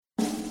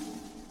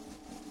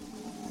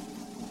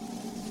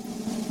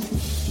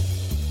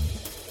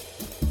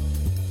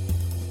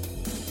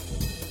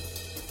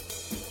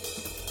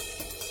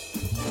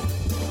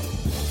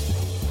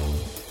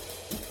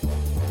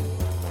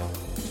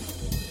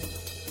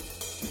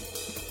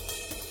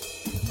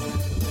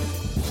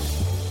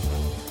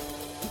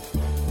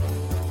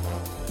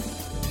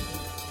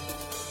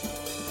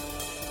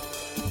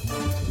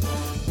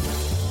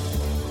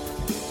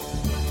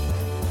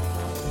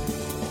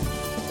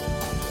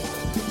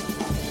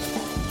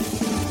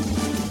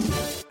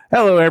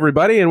Hello,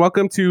 everybody, and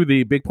welcome to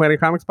the Big Planet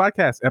Comics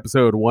Podcast,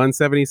 episode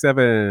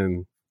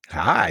 177.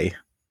 Hi.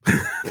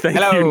 Thank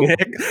you,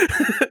 Nick.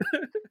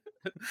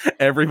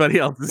 Everybody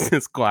else is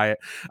just quiet.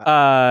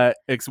 Well,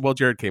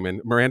 Jared came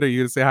in. Miranda, you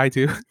going to say hi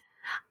too?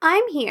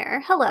 I'm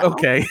here. Hello.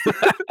 Okay.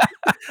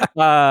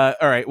 All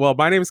right. Well,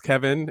 my name is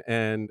Kevin,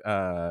 and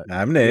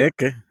I'm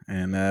Nick,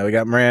 and we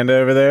got Miranda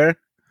over there.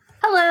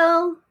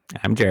 Hello.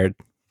 I'm Jared.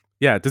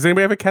 Yeah. Does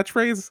anybody have a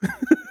catchphrase?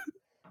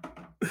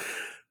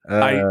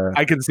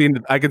 I can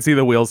see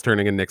the wheels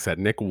turning in Nick's head.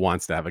 Nick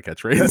wants to have a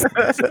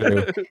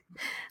catchphrase.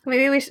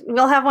 Maybe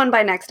we'll have one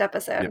by next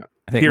episode. Yeah.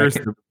 I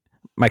think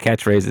my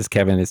catchphrase is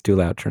Kevin is too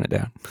loud. Turn it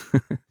down.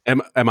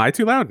 Am I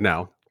too loud?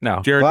 No.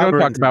 Jared, go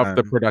talk about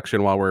the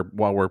production while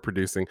we're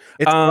producing.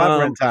 It's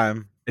collaborative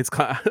time.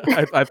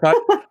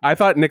 I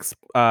thought Nick's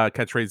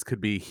catchphrase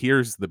could be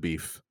 "Here's the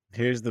beef."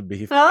 Here's the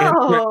beef.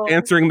 Oh.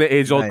 Answering the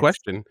age-old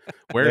question.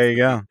 There you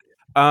go.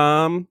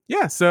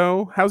 Yeah.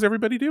 So, how's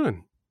everybody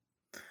doing?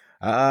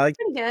 Pretty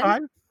good.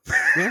 Fine.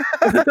 Yeah.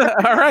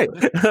 All right.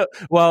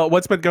 Well,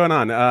 what's been going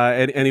on?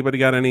 Anybody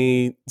got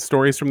any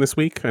stories from this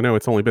week? I know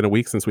it's only been a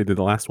week since we did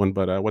the last one,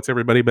 but what's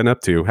everybody been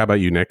up to? How about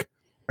you, Nick?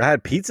 I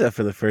had pizza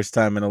for the first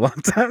time in a long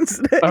time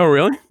today. Oh,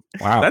 really?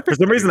 Wow. For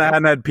some reason, I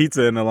hadn't had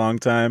pizza in a long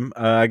time.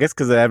 I guess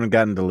because I haven't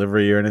gotten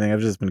delivery or anything.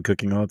 I've just been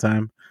cooking all the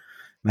time.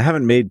 And I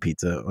haven't made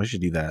pizza. I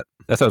should do that.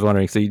 That's what I was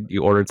wondering. So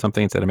you ordered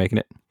something instead of making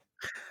it?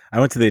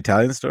 I went to the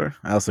Italian store.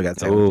 I also got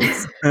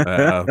sandwiches.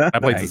 That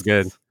place is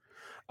good.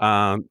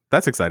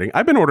 That's exciting.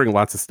 I've been ordering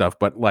lots of stuff,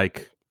 but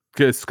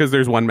because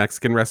there's one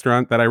Mexican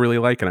restaurant that I really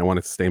like and I want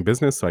it to stay in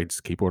business, so I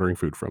just keep ordering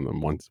food from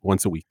them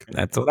once a week.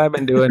 That's what I've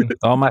been doing.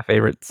 It's all my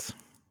favorites.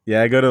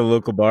 Yeah, I go to a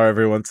local bar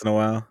every once in a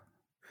while.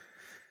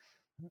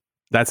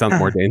 That sounds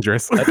more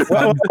dangerous.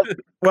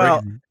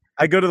 Well,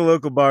 I go to the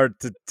local bar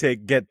to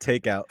get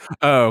takeout.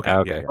 Oh, okay.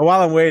 Okay. But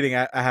while I'm waiting,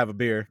 I have a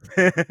beer.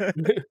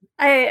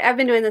 I've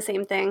been doing the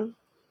same thing.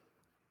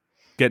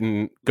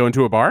 Going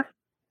to a bar?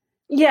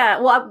 Yeah.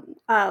 Well,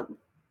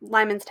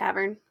 Lyman's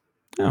Tavern.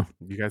 Oh,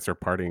 you guys are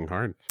partying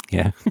hard.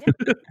 Yeah.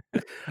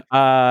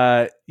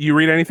 You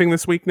read anything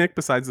this week, Nick,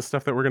 besides the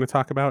stuff that we're going to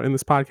talk about in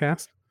this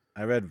podcast?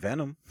 I read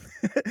Venom.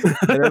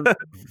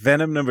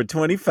 Venom number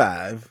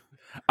 25.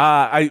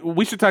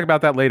 We should talk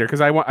about that later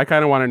because I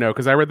kind of want to know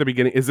because I read the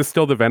beginning. Is this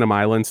still the Venom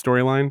Island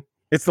storyline?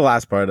 It's the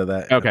last part of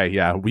that. Okay,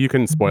 yeah. You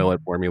can spoil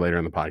it for me later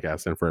in the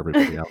podcast and for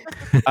everybody else.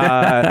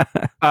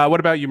 What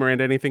about you,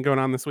 Miranda? Anything going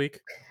on this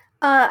week?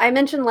 I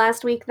mentioned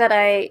last week that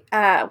I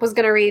was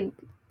going to read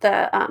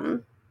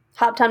the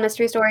Hoptown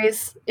Mystery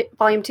Stories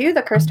Volume 2,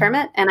 The Cursed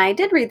Hermit, and I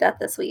did read that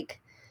this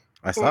week.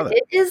 I saw that.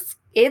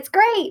 It's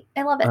great.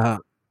 I love it.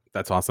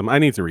 That's awesome. I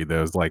need to read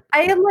those. I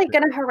am going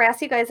to harass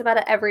you guys about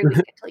it every week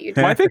until you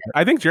do. Well,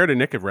 I think Jared and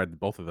Nick have read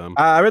both of them.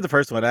 I read the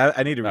first one.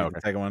 I need to read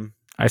the second one.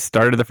 I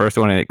started the first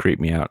one and it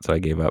creeped me out, so I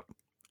gave up.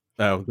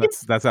 Oh,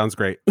 that sounds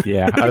great.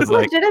 Yeah, I was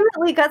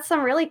legitimately got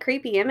some really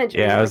creepy images.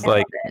 Yeah, I was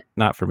like,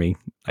 not for me.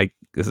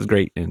 This is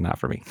great and not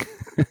for me.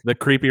 The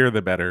creepier,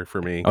 the better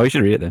for me. Oh, you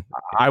should read it then.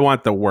 I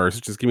want the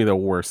worst. Just give me the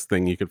worst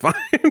thing you could find.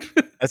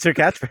 That's your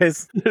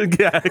catchphrase.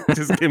 Yeah,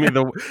 just give me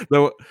the.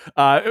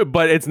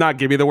 But it's not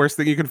give me the worst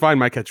thing you can find.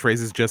 My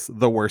catchphrase is just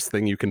the worst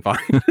thing you can find.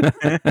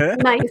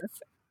 Nice.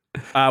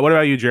 What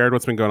about you, Jared?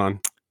 What's been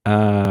going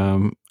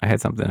on? I had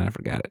something and I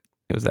forgot it.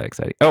 It was that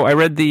exciting. Oh, I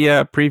read the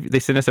preview. They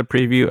sent us a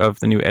preview of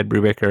the new Ed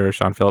Brubaker,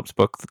 Sean Phillips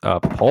book,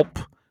 Pulp,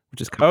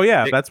 which is. Oh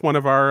yeah, that's one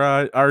of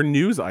our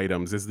news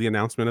items. Is the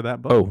announcement of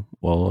that book? Oh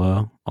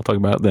well, I'll talk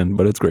about it then.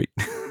 But it's great.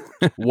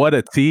 What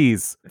a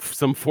tease!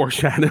 Some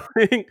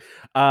foreshadowing.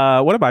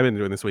 What have I been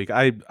doing this week?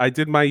 I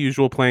did my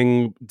usual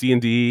playing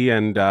D&D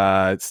and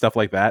stuff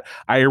like that.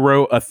 I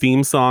wrote a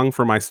theme song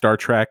for my Star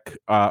Trek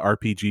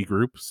RPG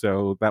group,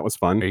 so that was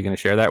fun. Are you going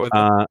to share that with me?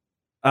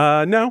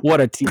 No.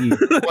 What a tease!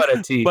 What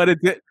a tease!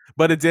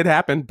 But it did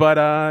happen. But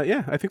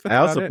yeah, I think that's I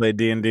also it. played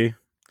D&D.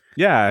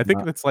 Yeah, I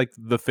think that's like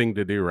the thing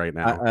to do right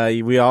now.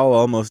 We all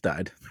almost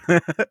died.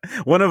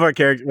 One of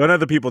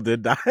the people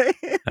did die.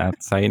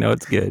 That's how you know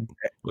it's good.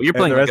 Well, you're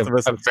playing a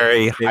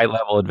very high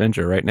level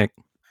adventure, right, Nick?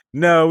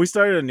 No, we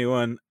started a new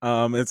one.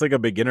 It's like a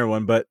beginner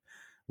one, but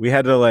we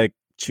had to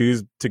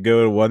choose to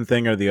go to one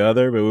thing or the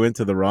other, but we went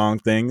to the wrong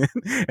thing,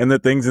 and the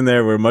things in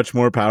there were much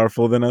more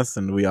powerful than us,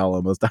 and we all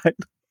almost died.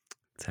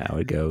 That's how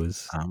it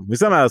goes. We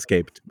somehow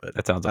escaped, but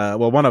that sounds.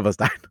 Well, one of us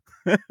died,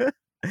 but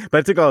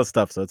I took all the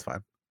stuff, so it's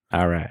fine.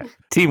 All right,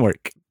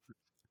 teamwork.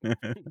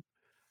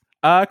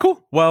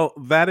 Cool. Well,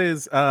 that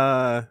is.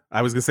 I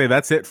was gonna say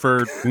that's it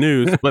for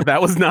news, but that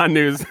was not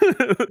news.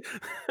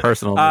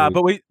 Personal.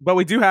 News. But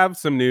we do have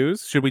some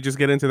news. Should we just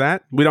get into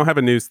that? We don't have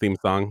a news theme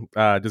song.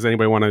 Does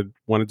anybody want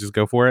to just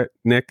go for it?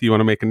 Nick, you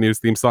want to make a news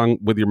theme song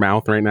with your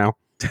mouth right now?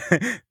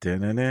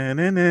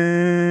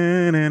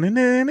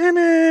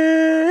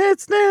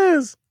 It's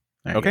news.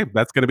 Okay,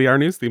 that's going to be our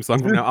news theme song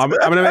from now. I'm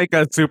going to make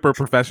a super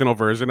professional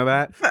version of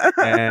that,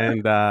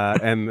 and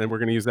then we're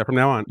going to use that from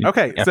now on.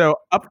 Okay, yep. So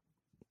up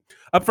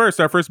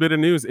first, our first bit of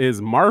news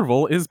is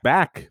Marvel is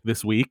back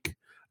this week.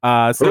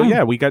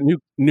 Yeah, we got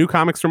new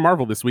comics from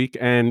Marvel this week,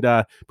 and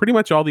pretty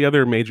much all the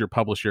other major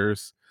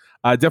publishers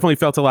Definitely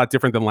felt a lot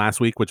different than last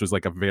week, which was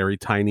like a very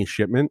tiny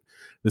shipment.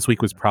 This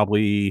week was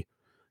probably,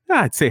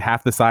 I'd say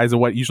half the size of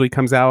what usually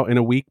comes out in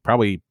a week,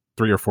 probably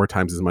 3 or 4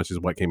 times as much as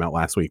what came out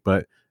last week.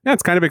 But yeah,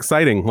 it's kind of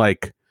exciting,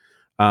 like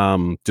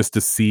just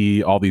to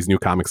see all these new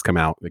comics come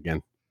out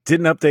again.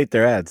 Didn't update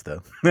their ads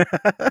though.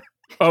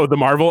 Oh, the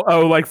Marvel.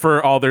 Oh, like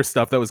for all their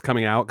stuff that was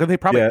coming out, because they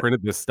probably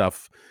printed this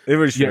stuff. It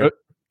was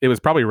it was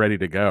probably ready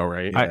to go,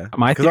 right? Yeah.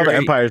 Because all the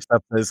Empire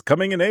stuff is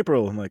coming in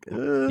April. I'm like,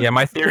 yeah,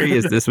 my theory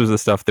is this was the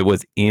stuff that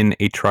was in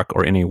a truck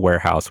or in a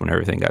warehouse when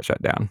everything got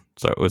shut down.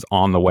 So it was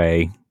on the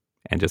way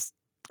and just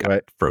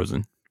got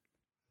frozen.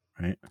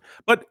 Right.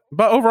 But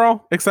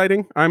overall,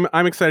 exciting.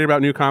 I'm excited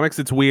about new comics.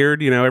 It's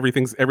weird,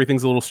 everything's a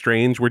little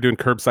strange. We're doing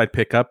curbside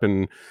pickup,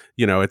 and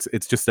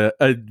it's just a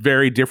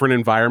very different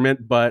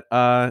environment, but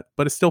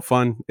it's still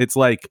fun. It's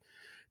like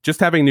just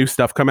having new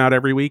stuff come out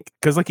every week,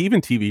 because like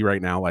even TV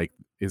right now like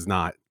is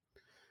not.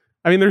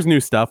 I mean, there's new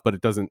stuff, but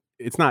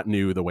it's not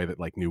new the way that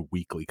like new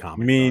weekly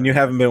comics. I mean, you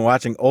haven't been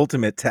watching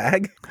Ultimate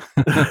Tag?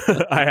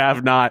 I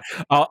have not.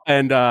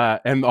 And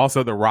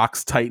also the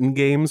Rocks Titan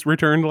games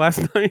returned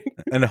last night.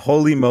 And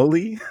Holy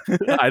Moly?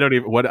 I don't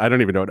even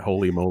know what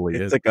Holy Moly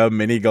is. It's like a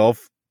mini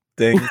golf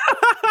thing.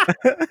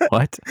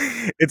 What?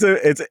 It's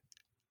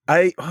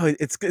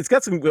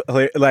got some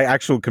like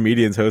actual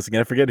comedians hosting.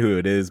 I forget who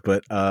it is,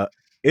 but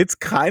it's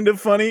kind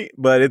of funny,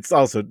 but it's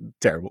also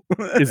terrible.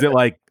 Is it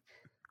like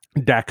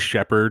Dax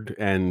Shepard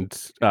and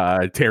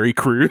Terry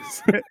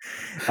Crews?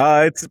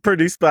 It's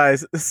produced by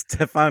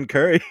Stefan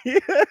Curry.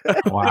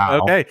 Wow.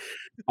 Okay.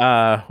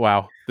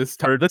 Wow. This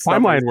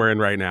timeline we're in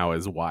right now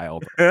is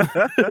wild.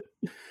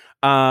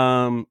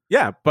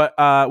 Yeah,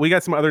 but we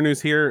got some other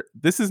news here.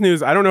 This is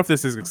news. I don't know if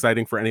this is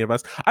exciting for any of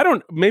us.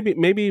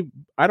 Maybe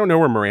I don't know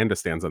where Miranda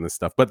stands on this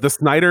stuff, but the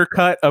Snyder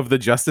cut of the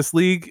Justice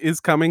League is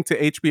coming to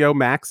HBO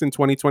Max in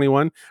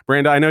 2021.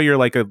 Miranda, I know you're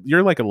like a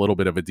little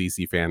bit of a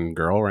DC fan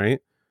girl,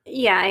 right?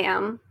 Yeah, I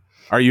am.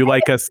 Are you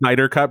like a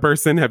Snyder Cut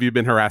person? Have you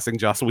been harassing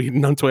Joss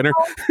Whedon on Twitter?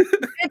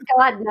 Good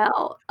God,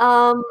 no.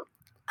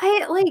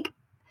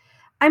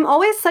 I'm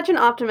always such an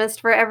optimist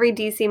for every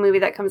DC movie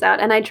that comes out,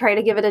 and I try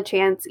to give it a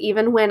chance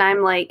even when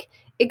I'm like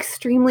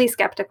extremely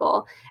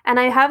skeptical. And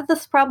I have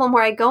this problem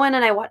where I go in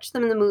and I watch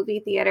them in the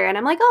movie theater and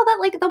I'm like, oh,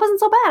 that wasn't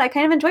so bad. I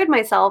kind of enjoyed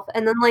myself.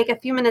 And then like a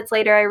few minutes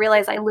later I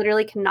realize I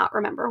literally cannot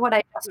remember what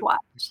I just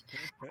watched.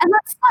 And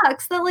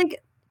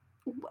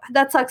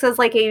that sucks as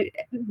like a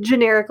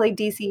generically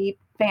DC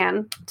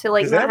fan to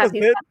like Shazam not have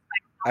these.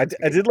 I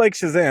did like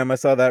Shazam. I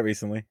saw that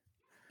recently.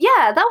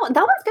 Yeah, that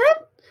was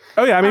good.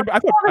 Oh yeah, I mean, I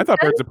thought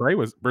Birds of Prey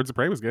was good, right? Birds of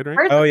Prey was good.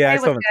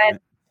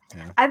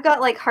 Yeah. I've got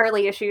like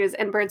Harley issues,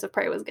 and Birds of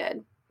Prey was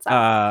good.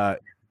 So.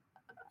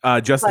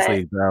 Justice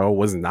League though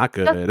was not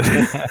good.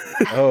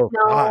 Oh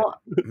no. God.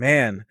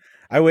 Man,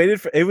 I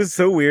waited for. It was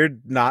so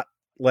weird. Not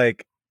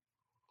like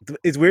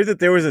it's weird that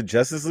there was a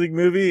Justice League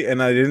movie,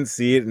 and I didn't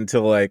see it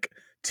until like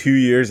 2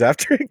 years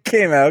after it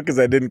came out because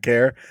I didn't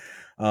care.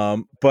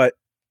 But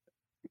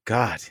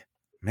God,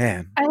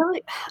 man,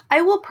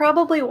 I will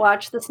probably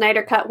watch the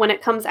Snyder Cut when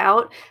it comes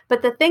out.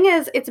 But the thing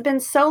is, it's been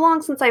so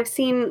long since I've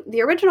seen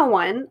the original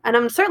one, and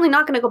I'm certainly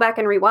not going to go back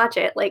and rewatch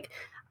it. Like,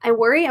 I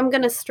worry I'm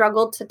going to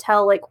struggle to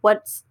tell like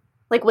what's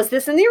like. Was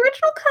this in the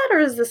original cut, or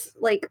is this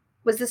like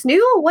was this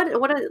new? What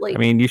like? I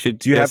mean, you should.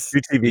 Do you have 2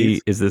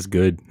 TVs? Is this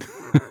good?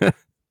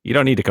 You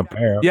don't need to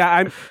compare.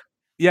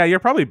 Yeah, you're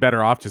probably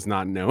better off just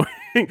not knowing.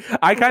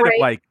 I kind of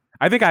like.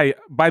 I think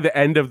by the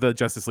end of the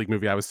Justice League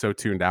movie, I was so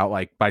tuned out.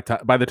 Like by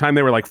the time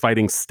they were like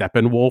fighting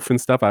Steppenwolf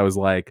and stuff, I was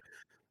like,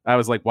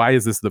 why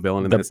is this the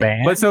villain in this?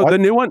 Band? But so the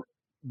new one's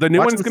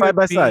gonna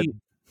be side.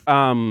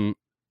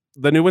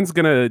 The new one's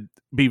gonna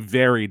be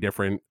very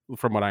different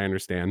from what I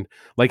understand.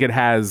 Like it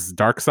has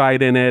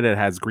Darkseid in it, it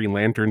has Green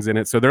Lanterns in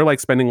it. So they're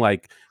like spending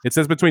like it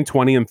says between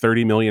 $20 and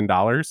 $30 million.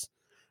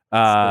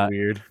 So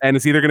weird. And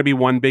it's either going to be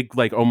one big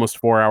like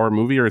almost 4-hour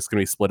movie, or it's going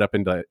to be split up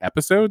into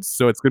episodes.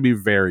 So it's going to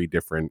be very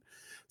different.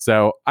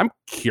 So I'm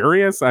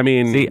curious. I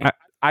mean, See,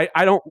 I'm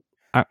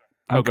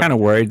kind of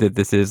worried that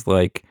this is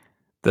like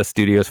the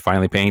studio's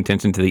finally paying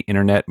attention to the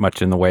internet,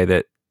 much in the way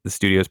that the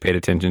studios paid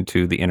attention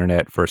to the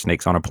internet for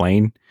Snakes on a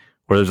Plane,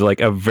 where there's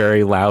like a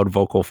very loud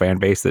vocal fan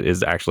base that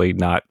is actually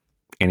not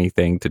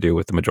anything to do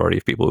with the majority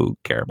of people who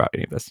care about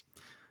any of this.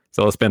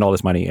 So they'll spend all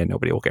this money and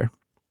nobody will care.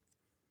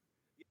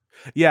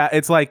 Yeah,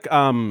 it's like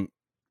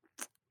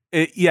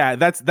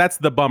that's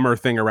the bummer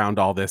thing around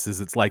all this is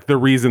it's like the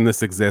reason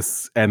this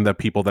exists and the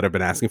people that have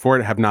been asking for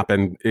it have not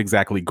been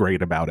exactly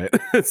great about it.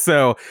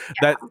 So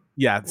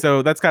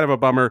so that's kind of a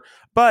bummer.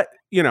 But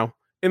in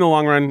the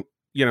long run,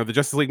 the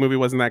Justice League movie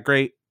wasn't that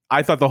great.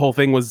 I thought the whole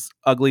thing was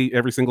ugly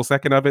every single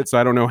second of it. So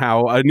I don't know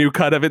how a new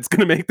cut of it's going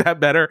to make that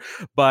better.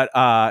 But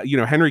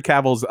Henry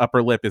Cavill's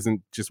upper lip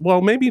isn't just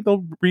maybe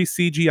they'll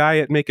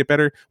re-CGI it, make it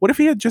better. What if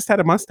he had just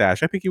had a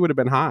mustache? I think he would have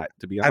been hot,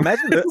 to be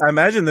honest. I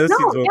imagine those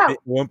scenes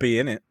won't be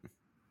in it.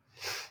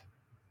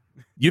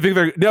 You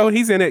think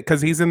he's in it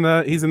because he's in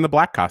the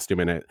black costume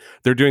in it.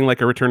 They're doing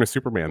like a Return of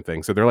Superman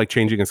thing, so they're like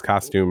changing his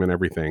costume and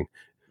everything.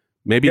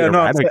 Maybe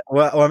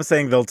I'm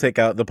saying they'll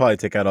probably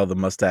take out all the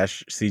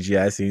mustache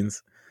CGI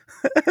scenes.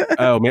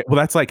 Oh, well,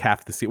 that's like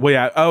half the season. Well,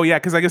 yeah. Oh, yeah,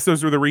 because I guess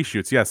those were the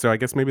reshoots. Yeah, so I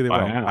guess maybe they will.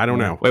 I don't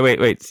know.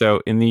 Wait.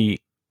 So in the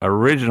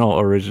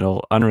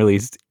original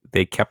unreleased,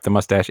 they kept the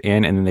mustache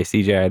in, and then they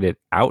CGI'd it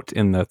out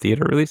in the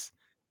theater release?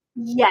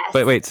 Yes.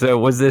 But wait, so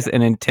was this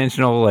an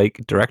intentional like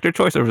director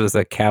choice, or was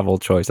this a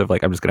Cavill choice of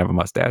like, I'm just gonna have a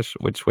mustache?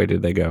 Which way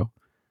did they go?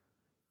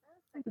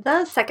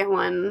 The second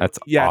one. That's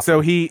Yeah,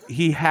 awesome. so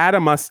he had a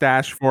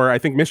mustache for, I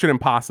think, Mission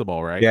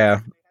Impossible, right?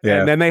 Yeah.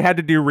 And then they had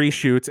to do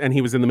reshoots, and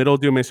he was in the middle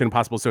of doing Mission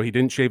Impossible, so he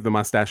didn't shave the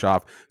mustache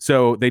off.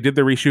 So they did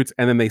the reshoots,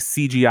 and then they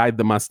CGI'd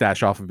the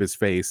mustache off of his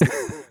face,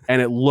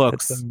 and it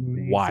looks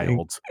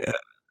wild.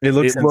 It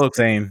looks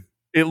insane.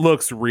 It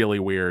looks really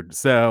weird.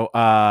 So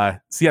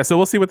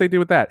we'll see what they do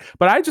with that.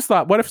 But I just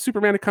thought, what if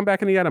Superman had come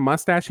back and he had a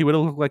mustache? He would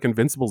have looked like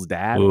Invincible's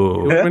dad. Ooh,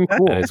 it would have been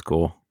cool. That is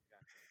cool.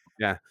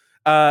 Yeah.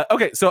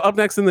 Okay, so up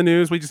next in the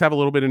news, we just have a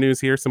little bit of news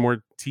here. Some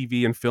more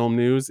TV and film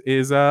news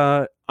is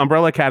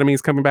Umbrella Academy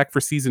is coming back for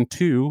season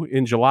 2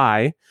 in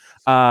July.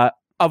 Of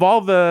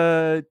all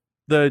the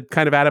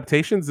kind of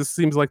adaptations, this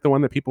seems like the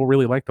one that people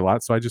really liked a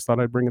lot. So I just thought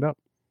I'd bring it up.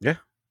 Yeah,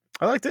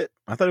 I liked it.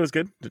 I thought it was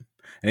good. Did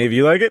any of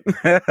you like it?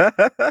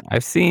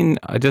 I've seen,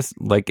 I just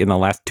like in the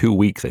last 2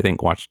 weeks, I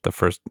think watched the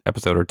first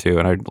episode or two,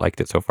 and I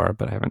liked it so far,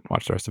 but I haven't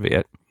watched the rest of it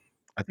yet.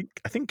 I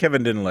think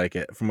Kevin didn't like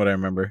it, from what I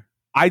remember.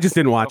 I just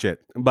didn't watch it,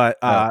 but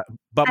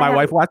my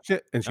wife watched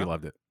it and she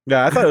loved it.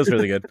 Yeah, I thought it was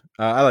really good.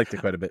 I liked it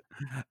quite a bit.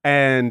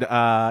 And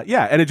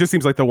and it just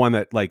seems like the one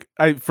that like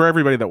for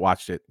everybody that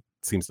watched it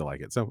seems to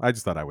like it. So I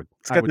just thought I would.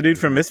 It's got the dude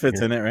from Misfits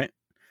in it, right?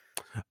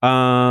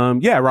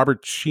 Yeah,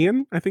 Robert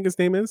Sheehan, I think his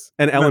name is,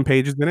 and Ellen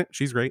Page is in it.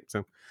 She's great.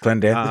 So Glenn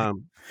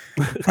Danzig.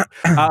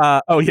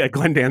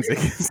 Glenn Danzig.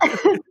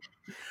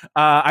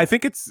 I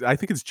think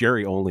it's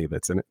Jerry Only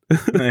that's in it.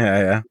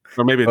 yeah.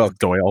 Or maybe it's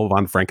Doyle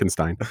von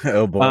Frankenstein.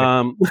 Oh boy.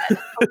 Oh,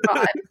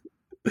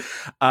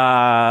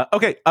 God.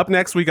 Okay, up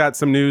next we got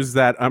some news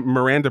that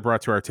Miranda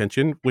brought to our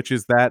attention, which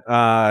is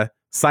that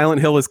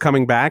Silent Hill is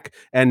coming back,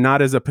 and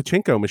not as a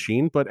pachinko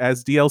machine, but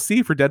as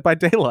DLC for Dead by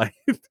Daylight.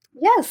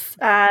 Yes.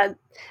 I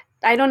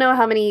don't know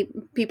how many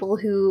people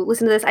who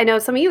listen to this. I know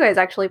some of you guys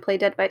actually play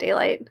Dead by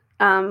Daylight.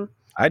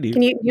 I do.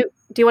 Can do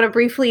you want to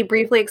briefly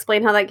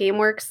explain how that game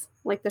works,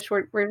 like the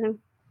short version?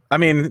 I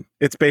mean,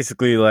 it's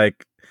basically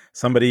like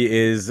somebody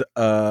is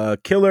a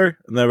killer,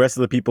 and the rest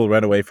of the people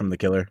run away from the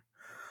killer.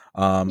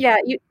 Yeah,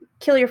 you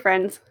kill your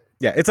friends.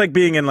 Yeah, it's like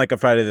being in like a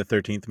Friday the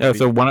 13th movie. Oh,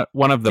 so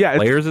one of the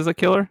players is a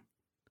killer?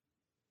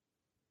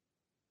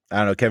 I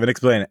don't know. Kevin,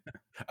 explain it.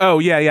 Oh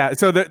yeah.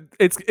 So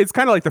it's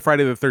kind of like the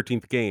Friday the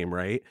 13th game,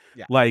 right?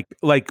 Yeah.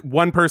 Like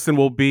one person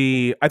will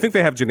be. I think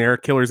they have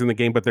generic killers in the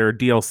game, but there are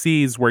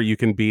DLCs where you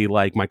can be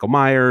like Michael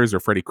Myers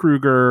or Freddy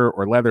Krueger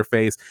or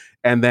Leatherface,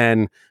 and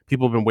then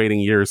people have been waiting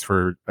years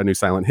for a new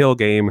Silent Hill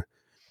game.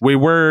 We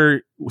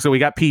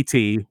got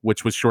PT,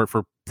 which was short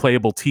for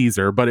playable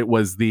teaser, but it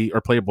was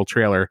playable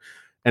trailer,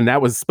 and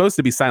that was supposed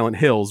to be Silent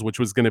Hills, which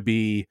was going to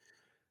be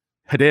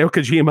Hideo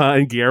Kojima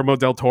and Guillermo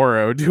del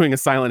Toro doing a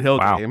Silent Hill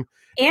game.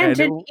 And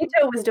Junji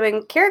Ito was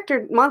doing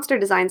character monster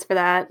designs for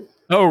that.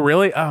 Oh,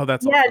 really? Oh,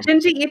 that's awesome.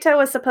 Junji Ito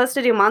was supposed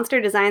to do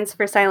monster designs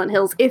for Silent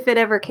Hills if it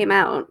ever came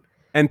out.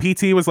 And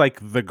PT was like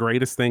the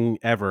greatest thing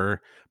ever.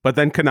 But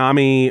then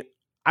Konami,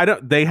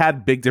 they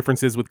had big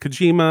differences with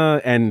Kojima,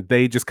 and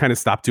they just kind of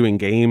stopped doing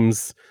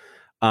games.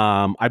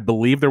 I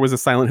believe there was a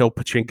Silent Hill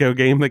pachinko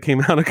game that came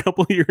out a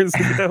couple of years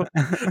ago.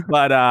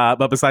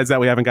 but besides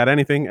that, we haven't got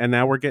anything, and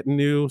now we're getting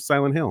new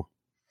Silent Hill.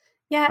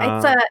 Yeah,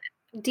 it's a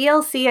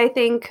DLC, I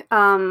think.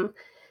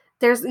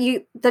 There's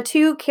the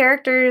two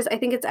characters. I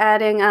think it's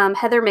adding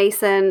Heather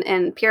Mason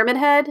and Pyramid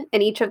Head,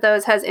 and each of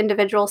those has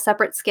individual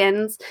separate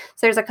skins.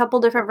 So there's a couple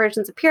different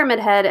versions of Pyramid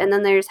Head, and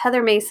then there's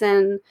Heather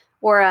Mason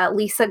or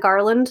Lisa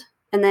Garland,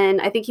 and then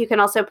I think you can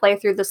also play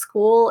through the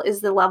school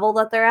is the level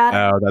that they're at.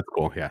 Oh, that's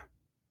cool. Yeah,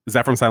 is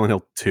that from Silent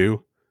Hill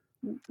 2?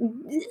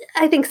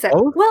 I think so.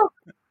 Oh? Well.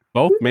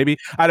 Both, maybe.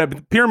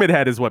 Pyramid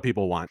Head is what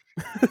people want.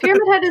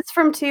 Pyramid Head is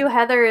from 2.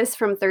 Heather is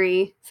from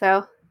 3.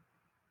 So,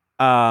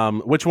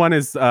 which one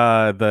is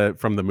from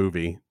the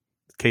movie?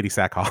 Katie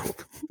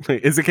Sackhoff.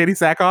 Is it Katie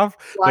Sackhoff?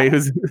 Wait,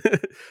 who's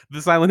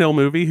the Silent Hill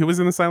movie? Who was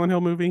in the Silent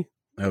Hill movie?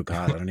 Oh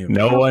God, I don't even.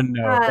 No one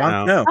knows.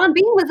 John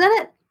Bean was in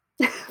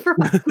it for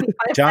 5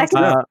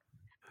 seconds.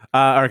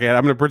 Okay,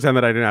 I'm going to pretend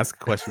that I didn't ask a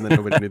question that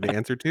nobody knew the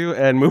answer to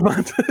and move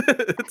on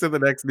to the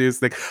next news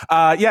thing.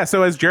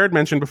 So as Jared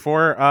mentioned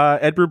before,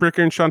 Ed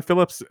Brubaker and Sean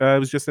Phillips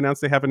was just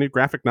announced they have a new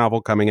graphic novel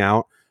coming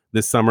out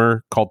this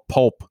summer called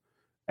Pulp,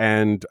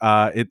 and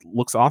it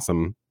looks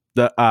awesome.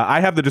 I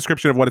have the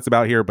description of what it's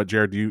about here, but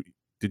Jared,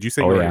 did you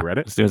say you already read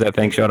it? As soon as that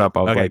thing showed up,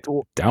 I was like,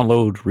 cool.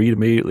 Download, read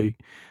immediately.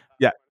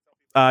 Yeah.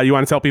 You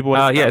want to tell people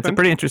what it's a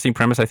pretty interesting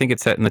premise. I think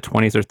it's set in the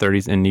 20s or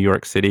 30s in New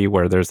York City,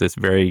 where there's this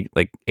very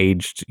like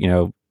aged,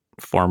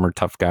 former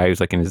tough guy who's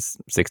like in his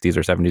 60s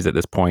or 70s at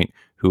this point,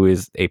 who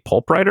is a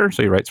pulp writer.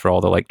 So he writes for all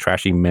the like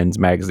trashy men's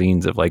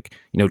magazines of like,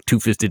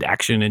 two-fisted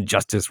action and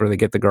justice where they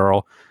get the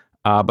girl.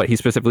 But he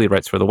specifically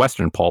writes for the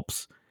Western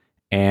pulps.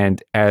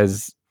 And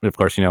as, of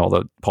course, all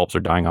the pulps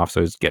are dying off,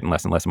 so he's getting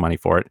less and less money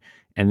for it.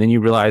 And then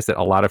you realize that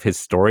a lot of his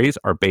stories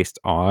are based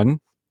on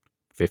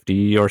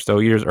 50 or so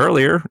years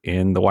earlier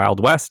in the Wild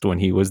West when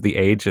he was the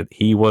age that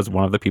he was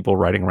one of the people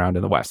riding around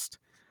in the West.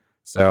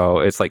 So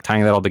it's like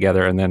tying that all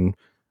together, and then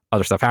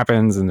other stuff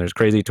happens and there's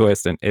crazy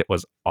twists, and it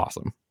was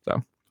awesome.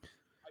 So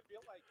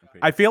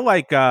I feel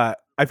like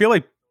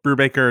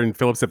Brubaker and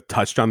Phillips have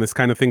touched on this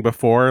kind of thing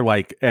before,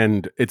 like,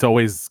 and it's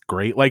always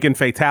great. Like in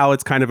Fatale,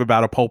 it's kind of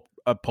about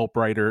a pulp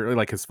writer,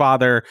 like his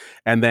father,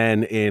 and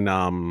then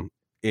in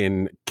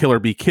Kill or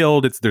Be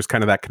Killed, there's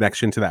kind of that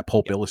connection to that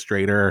pulp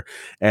illustrator,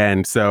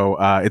 and so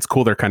it's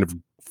cool they're kind of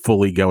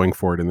fully going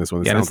for it in this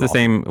one. Yeah, it's the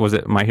same. Was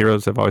it My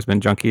Heroes Have Always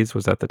Been Junkies?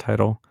 Was that the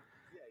title?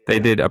 They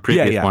did a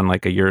previous one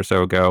like a year or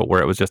so ago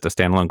where it was just a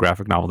standalone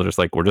graphic novel. They're just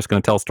like, we're just going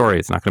to tell a story.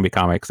 It's not going to be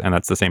comics. And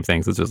that's the same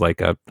thing. This is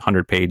like a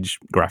 100-page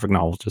graphic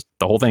novel, just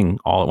the whole thing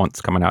all at once,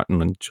 coming out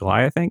in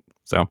July, I think.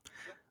 So,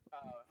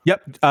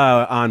 yep,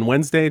 on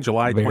Wednesday,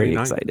 July 29th. Very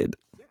excited.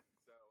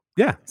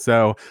 Yeah.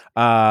 So,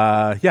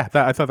 I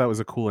thought that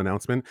was a cool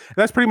announcement.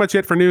 That's pretty much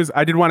it for news.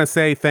 I did want to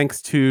say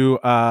thanks to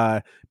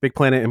Big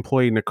Planet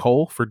employee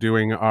Nicole for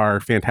doing our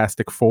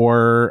Fantastic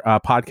Four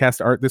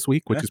podcast art this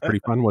week, which is pretty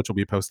fun, which we'll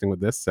be posting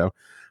with this. So,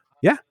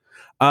 yeah.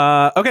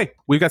 Okay.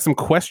 We've got some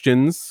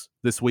questions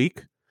this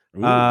week.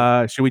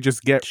 Should we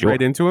just get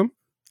right into them?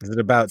 Is it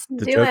about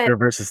the Joker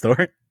versus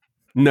Thor?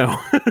 No,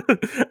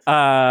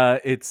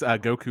 it's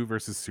Goku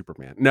versus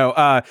Superman.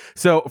 No,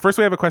 so first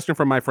we have a question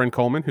from my friend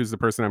Coleman, who's the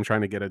person I'm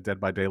trying to get a Dead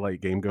by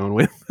Daylight game going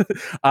with.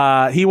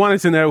 He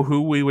wanted to know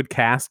who we would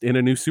cast in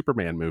a new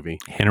Superman movie.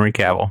 Henry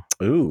Cavill.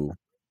 Ooh.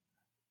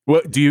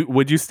 Would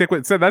you stick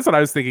with? So that's what I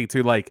was thinking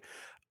too. Like,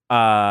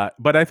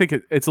 but I think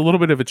it's a little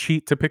bit of a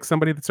cheat to pick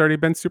somebody that's already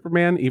been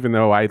Superman, even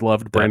though I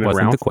loved Brandon Routh. That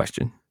wasn't Routh. the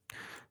question.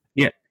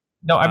 Yeah.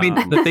 No, I mean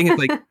the thing is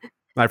like.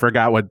 I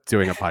forgot what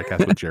doing a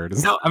podcast with Jared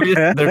is. No, I mean,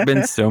 there have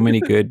been so many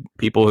good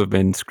people who've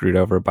been screwed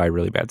over by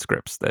really bad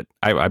scripts that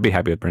I'd be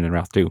happy with Brandon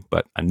Routh too.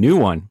 But a new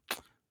one,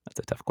 that's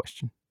a tough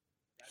question.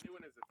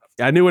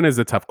 A new one is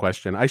a tough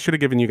question. I should have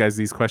given you guys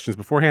these questions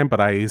beforehand,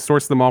 but I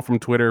sourced them all from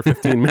Twitter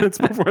 15 minutes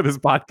before this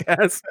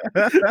podcast.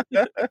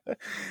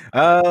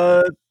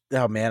 Oh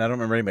man, I don't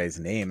remember anybody's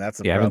name.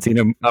 That's I haven't seen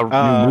a new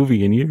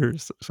movie in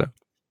years. So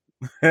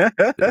they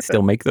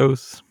still make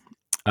those.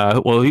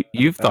 Well,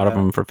 you've thought of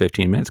them for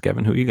 15 minutes,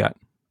 Kevin. Who you got?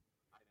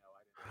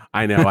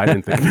 I know. I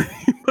didn't think of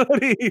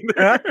anybody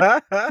either.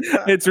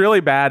 It's really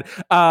bad.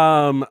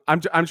 I'm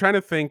trying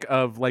to think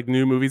of like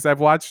new movies I've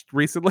watched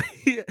recently,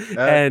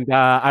 and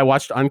I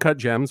watched Uncut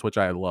Gems, which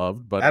I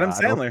loved. But Adam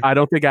Sandler. I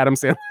don't think Adam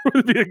Sandler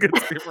would be a good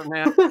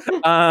Superman.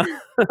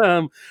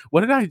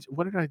 What did I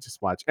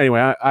just watch?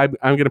 Anyway, I'm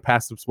gonna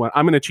pass this one.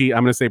 I'm gonna cheat.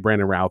 I'm gonna say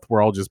Brandon Routh.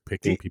 We're all just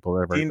picking people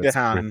that are Dean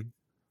DeHaan.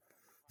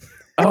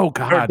 Oh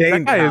God,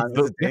 that guy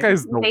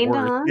is the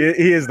worst.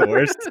 He is the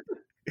worst.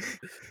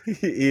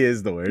 He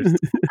is the worst.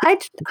 I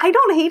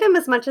don't hate him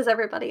as much as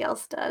everybody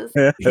else does.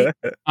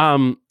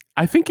 I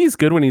think he's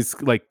good when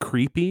he's like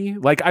creepy.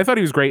 Like I thought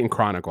he was great in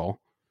Chronicle.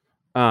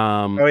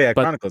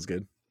 Chronicle's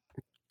good.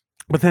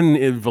 But then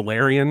in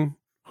Valerian,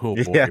 oh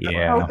boy,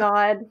 yeah. Oh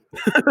God,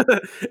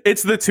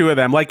 it's the two of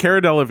them. Like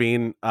Cara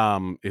Delevingne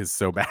is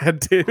so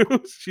bad too.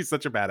 She's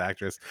such a bad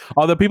actress.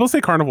 Although people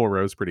say Carnival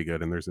Row is pretty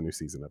good, and there's a new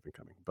season of it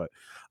coming. But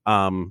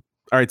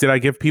all right, did I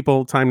give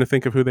people time to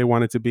think of who they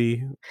wanted to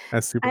be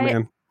as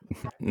Superman?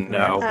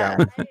 No.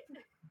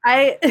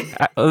 I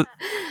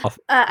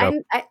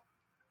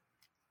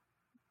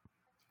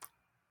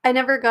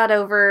never got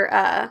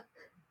over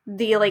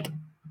the like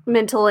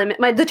mental image,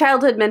 the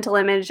childhood mental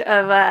image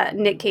of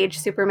Nick Cage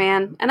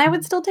Superman, and I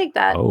would still take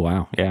that. Oh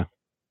wow, yeah,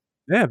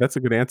 that's a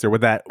good answer with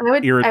that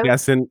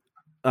iridescent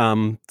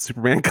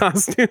Superman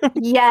costume.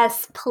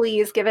 Yes,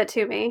 please give it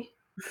to me.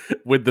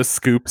 With the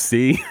scoop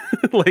C,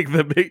 like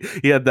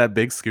he had that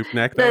big scoop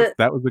neck.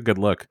 That was a good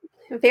look.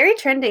 Very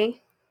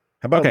trendy.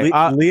 How about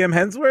Liam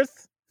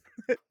Hemsworth?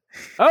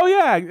 Oh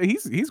yeah,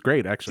 he's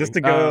great actually. Just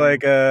to go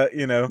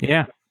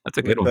yeah, that's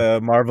a good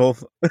one. Marvel,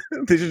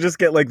 they should just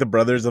get like the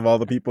brothers of all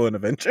the people in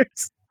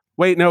Avengers.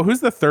 Wait, no,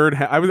 who's the third?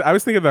 I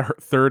was thinking of the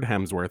third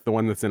Hemsworth, the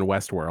one that's in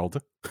Westworld.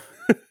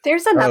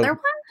 There's another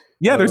one.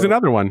 Yeah, there's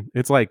another one.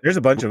 It's like there's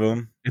a bunch of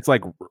them. It's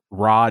like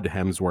Rod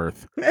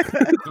Hemsworth.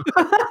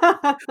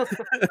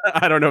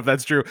 I don't know if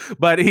that's true,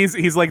 but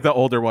he's like the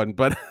older one.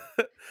 But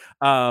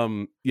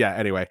yeah.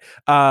 Anyway,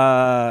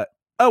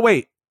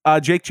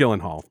 Jake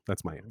Gyllenhaal.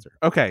 That's my answer.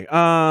 Okay.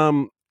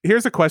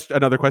 Here's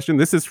another question.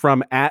 This is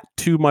from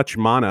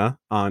 @TooMuchMana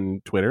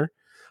on Twitter.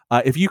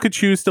 If you could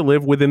choose to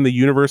live within the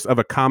universe of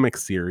a comic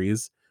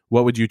series,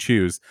 what would you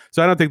choose?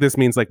 So I don't think this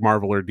means like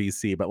Marvel or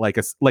DC, but like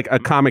a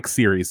comic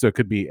series. So it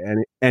could be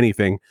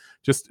anything,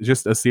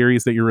 just a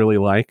series that you really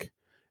like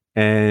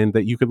and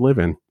that you could live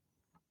in.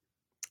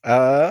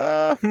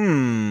 I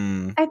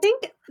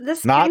think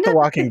this not The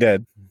Walking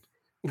Dead.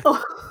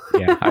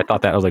 Yeah, I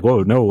thought that. I was like,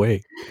 whoa, no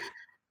way.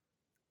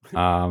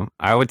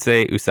 I would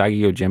say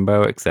Usagi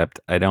Yojimbo, except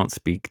I don't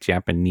speak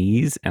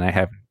Japanese and I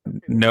have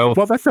no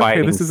that's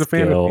fighting okay. This is a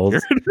fan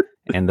skills.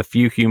 And the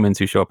few humans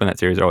who show up in that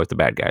series are always the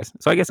bad guys.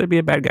 So I guess I'd be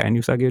a bad guy in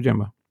Usagi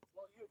Yojimbo.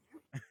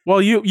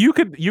 Well, you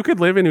could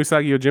live in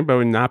Usagi Yojimbo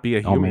and not be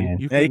a human. Man.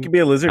 You could be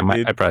a lizard.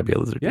 I'd probably be a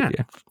lizard. Yeah.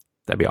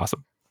 That'd be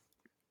awesome.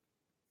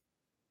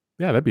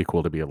 Yeah, that'd be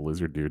cool to be a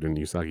lizard dude in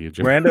Usagi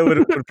Yojimbo. Miranda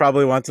would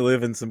probably want to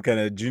live in some kind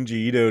of Junji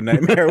Ito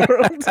nightmare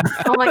world.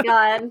 Oh my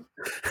god.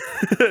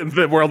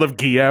 The world of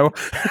Gyo.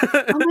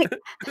 Oh my,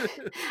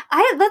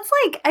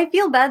 I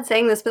feel bad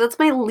saying this, but that's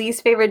my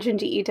least favorite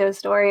Junji Ito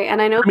story,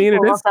 and I know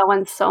people love that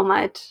one so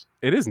much.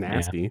 It is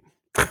nasty.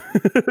 Yeah.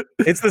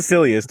 It's the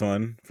silliest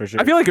one for sure.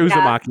 I feel like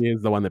Uzumaki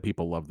is the one that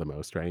people love the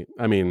most, right?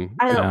 I mean,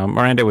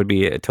 Miranda would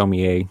be a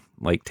Tomie,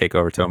 like take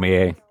over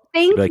Tomie.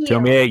 Thank you.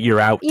 Tomie, you're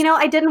out. You know,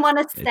 I didn't want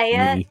to say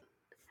it.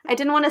 I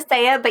didn't want to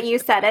say it, but you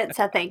said it,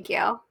 so thank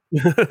you.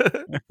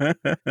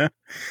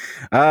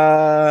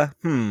 I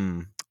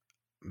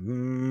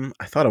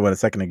thought of one a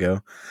second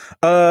ago.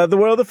 The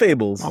World of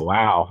Fables. Oh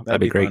wow,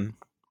 that'd be great. Fun.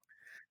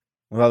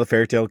 With all the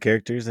fairy tale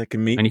characters that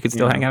can meet, and you can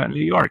still hang out in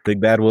New York. Big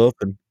Bad Wolf,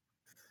 and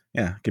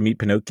can meet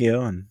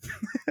Pinocchio, and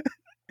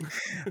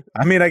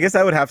I mean, I guess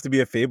I would have to be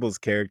a Fables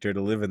character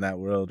to live in that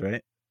world,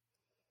 right?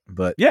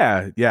 But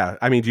yeah.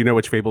 I mean, do you know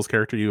which Fables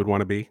character you would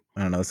want to be?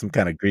 I don't know, some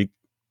kind of Greek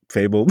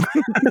fable.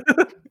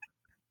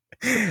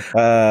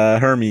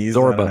 Hermes.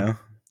 Zorba.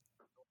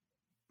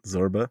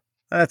 Zorba.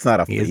 That's not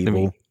a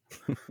fable.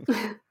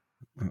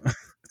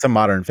 It's a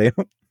modern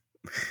fable.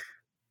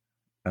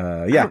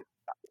 Yeah.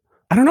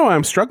 I don't know.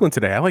 I'm struggling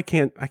today. I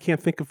can't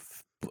think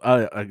of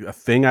a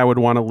thing I would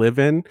want to live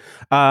in.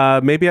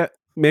 Maybe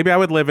I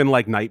would live in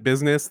like Night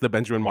Business, the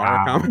Benjamin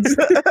Marra comics.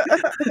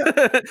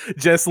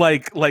 Just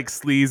like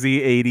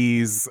sleazy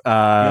 80s,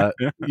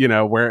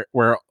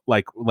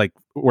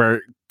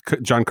 where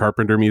John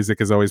Carpenter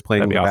music is always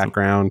playing in the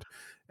background,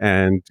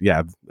 and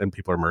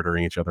people are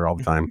murdering each other all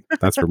the time.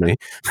 That's for me.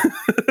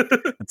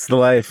 It's the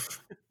life.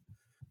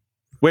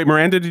 Wait,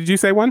 Miranda, did you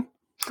say one?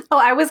 Oh,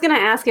 I was going to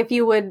ask if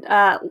you would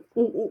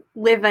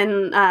live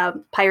in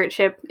pirate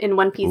ship in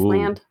One Piece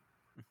land.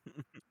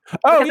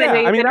 Oh, yeah.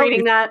 I mean,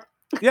 reading that.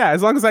 Yeah,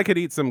 as long as I could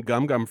eat some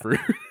gum fruit.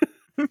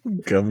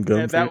 Gum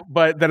fruit.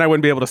 But then I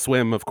wouldn't be able to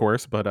swim, of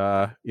course. But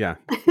yeah.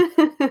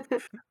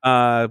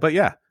 But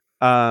yeah.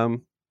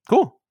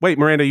 Cool. Wait,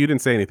 Miranda, you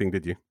didn't say anything,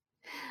 did you?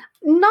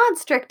 Not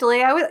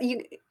strictly.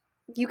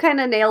 You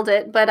kind of nailed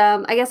it, but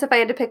I guess if I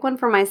had to pick one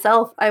for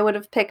myself, I would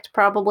have picked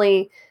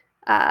probably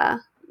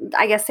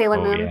I guess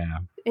Sailor Moon. Yeah.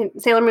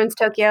 Sailor Moon's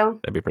Tokyo.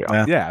 That'd be pretty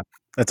awesome. Yeah.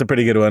 That's a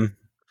pretty good one.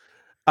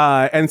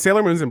 And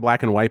Sailor Moon's in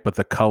black and white, but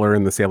the color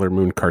in the Sailor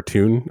Moon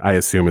cartoon, I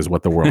assume, is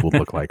what the world would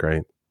look like,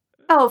 right?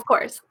 Oh, of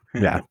course.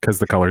 Yeah, because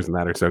the colors in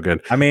that are so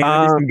good. I mean,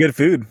 some good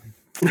food.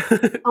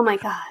 Oh my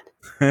god.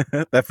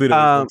 That food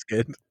looks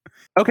good.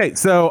 Okay,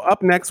 so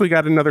up next we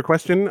got another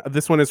question.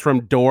 This one is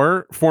from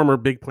Dor, former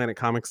Big Planet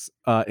Comics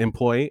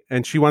employee,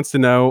 and she wants to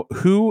know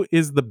who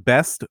is the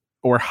best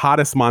or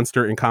hottest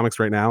monster in comics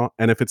right now,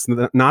 and if it's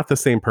not the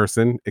same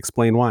person,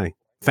 explain why.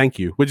 Thank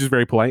you, which is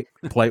very polite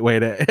way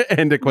to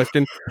end a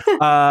question.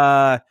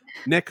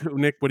 Nick,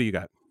 what do you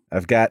got?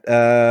 I've got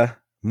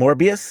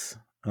Morbius,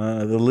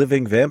 the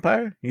living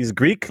vampire. He's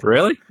Greek.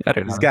 Really? I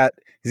don't know.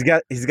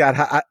 He's got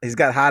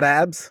hot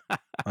abs.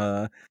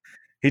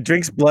 He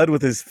drinks blood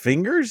with his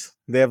fingers.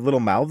 They have little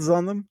mouths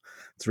on them.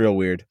 It's real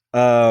weird.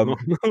 But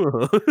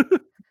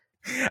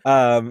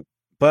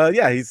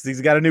yeah,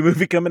 he's got a new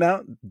movie coming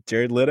out.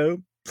 Jared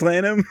Leto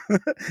playing him.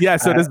 Yeah,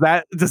 so does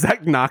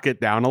that knock it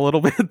down a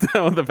little bit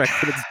though? The fact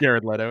that it's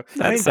Jared Leto.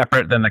 That's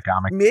separate than the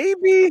comic.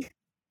 Maybe.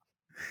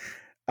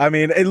 I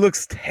mean, it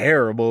looks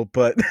terrible,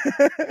 but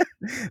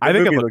I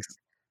think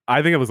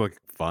it was like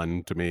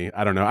fun to me.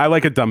 I don't know. I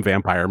like a dumb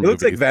vampire movie. It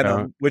looks like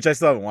Venom, which I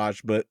still haven't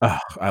watched, but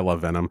I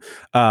love Venom.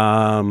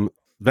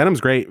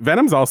 Venom's great.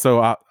 Venom's also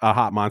a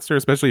hot monster,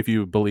 especially if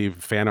you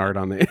believe fan art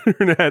on the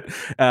internet.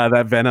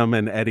 That Venom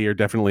and Eddie are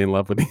definitely in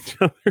love with each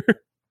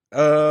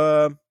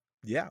other.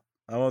 Yeah.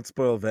 I won't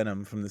spoil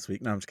Venom from this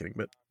week. No, I'm just kidding.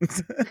 But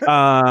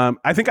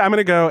I think I'm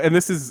gonna go, and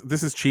this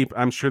is cheap.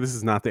 I'm sure this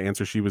is not the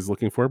answer she was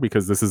looking for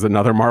because this is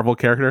another Marvel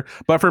character.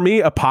 But for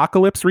me,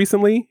 Apocalypse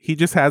recently, he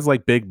just has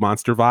like big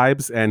monster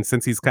vibes, and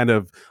since he's kind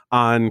of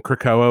on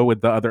Krakoa with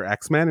the other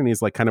X-Men, and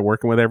he's like kind of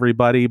working with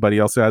everybody, but he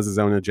also has his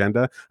own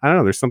agenda. I don't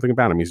know. There's something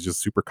about him. He's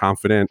just super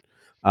confident.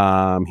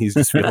 He's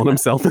just feeling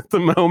himself at the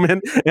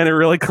moment, and it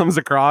really comes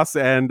across.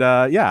 And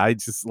I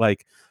just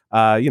like.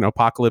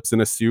 Apocalypse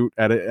in a suit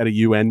at a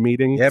UN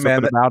meeting. Yeah,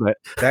 man, about it.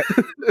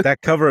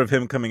 That cover of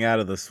him coming out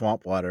of the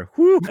swamp water,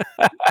 whoo,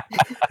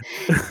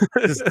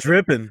 just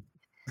dripping.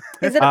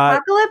 Is it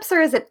Apocalypse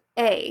or is it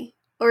A?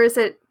 Or is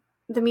it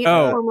the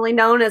mutant formerly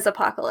known as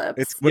Apocalypse?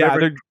 It's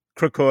whatever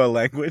Krakoa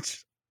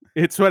language.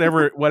 It's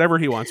whatever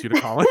he wants you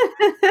to call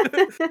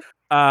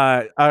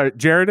it.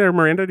 Jared or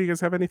Miranda, do you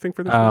guys have anything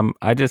for this? I'm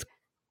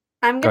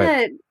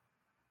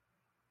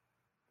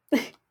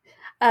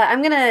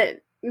gonna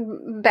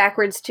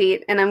backwards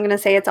cheat, and I'm going to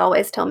say it's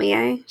always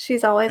Tomie.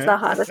 She's always the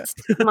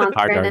hottest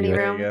monster in any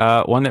room.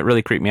 One that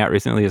really creeped me out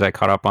recently is I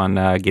caught up on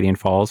Gideon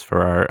Falls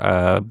for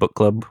our book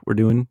club we're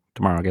doing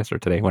tomorrow, I guess, or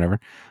today, whenever.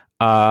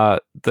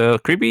 The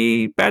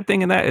creepy bad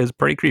thing in that is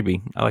pretty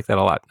creepy. I like that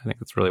a lot. I think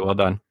it's really well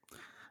done.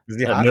 Is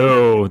he hot?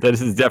 No, that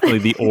is definitely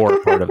the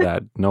or part of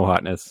that. No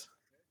hotness.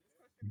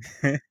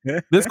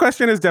 This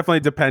question is definitely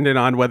dependent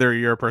on whether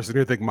you're a person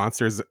who thinks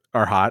monsters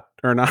are hot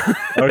or not.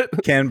 Or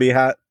can be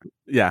hot.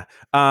 Yeah.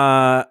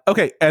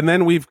 Okay. And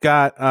then we've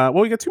got,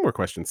 we got 2 more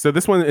questions. So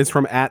this one is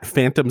from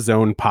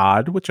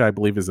 @PhantomZonePod, which I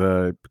believe is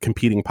a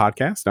competing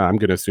podcast. I'm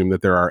going to assume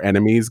that there are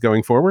enemies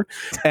going forward.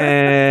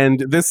 And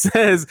this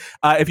says,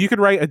 if you could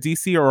write a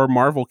DC or a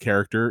Marvel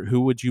character,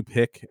 who would you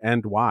pick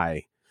and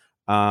why?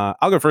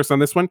 I'll go first on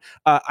this one.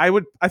 I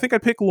think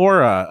I'd pick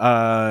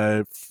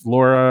Laura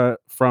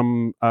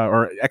from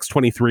or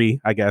X-23,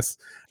 I guess.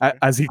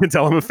 As you can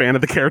tell, I'm a fan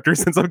of the character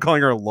since I'm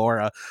calling her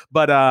Laura.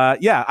 But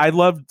yeah, I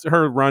loved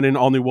her run in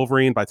All New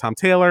Wolverine by Tom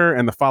Taylor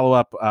and the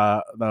follow-up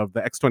of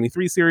the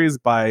X-23 series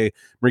by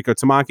Mariko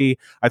Tamaki.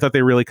 I thought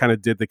they really kind of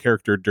did the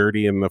character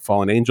dirty in the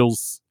Fallen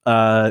Angels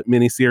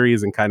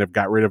miniseries and kind of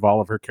got rid of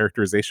all of her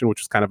characterization, which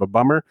was kind of a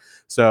bummer.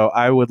 So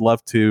I would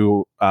love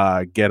to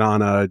get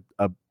on a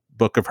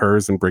book of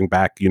hers and bring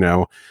back,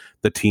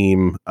 the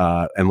team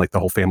and like the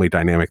whole family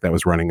dynamic that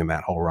was running in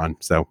that whole run.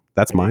 So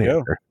that's my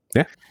answer.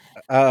 Yeah.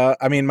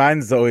 I mean,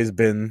 mine's always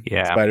been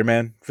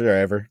Spider-Man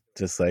forever.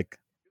 Just like,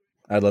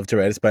 I'd love to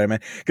write a Spider-Man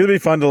because it'd be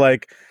fun to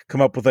like come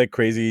up with like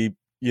crazy,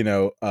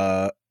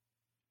 I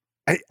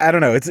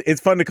don't know. It's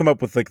fun to come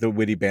up with like the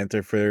witty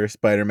banter for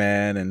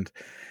Spider-Man, and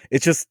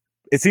it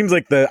seems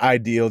like the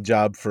ideal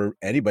job for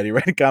anybody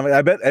writing comics.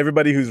 I bet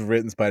everybody who's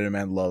written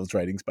Spider-Man loves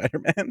writing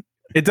Spider-Man.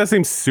 It does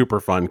seem super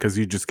fun because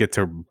you just get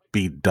to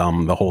be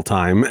dumb the whole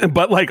time,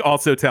 but like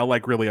also tell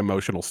like really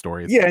emotional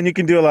stories. Yeah, and you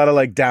can do a lot of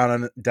like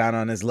down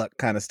on his luck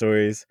kind of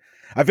stories.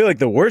 I feel like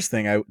the worst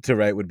thing to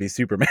write would be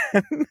Superman.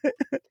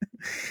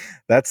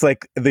 That's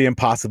like the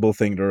impossible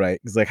thing to write.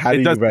 It's like, how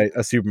do you write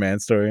a Superman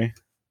story?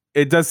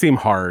 It does seem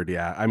hard.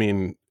 Yeah, I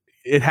mean,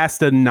 it has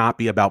to not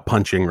be about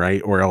punching,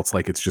 right? Or else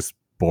like it's just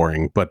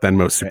boring. But then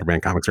most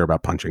Superman comics are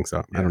about punching,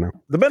 so I don't know.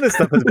 The Bendis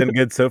stuff has been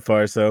good so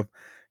far, so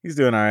he's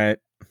doing all right.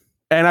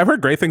 And I've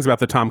heard great things about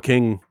the Tom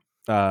King,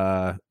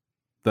 Up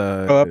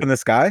in the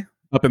Sky.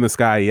 Up in the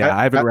Sky, yeah.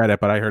 I haven't read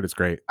it, but I heard it's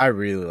great. I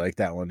really like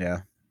that one,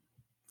 yeah.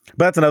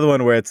 But that's another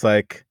one where it's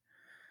like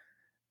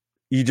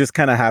you just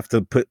kind of have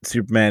to put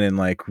Superman in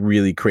like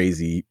really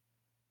crazy,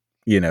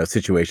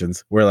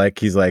 situations where like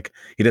he's like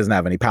he doesn't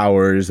have any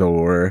powers,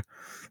 or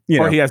he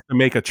has to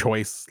make a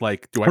choice.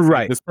 Like, do I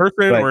fight this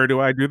person or do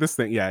I do this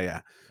thing?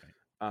 Yeah.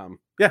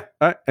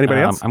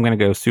 Anybody else? I'm going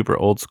to go super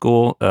old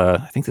school.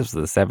 I think this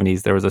was the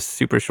 70s. There was a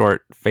super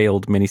short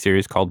failed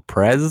miniseries called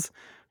Prez,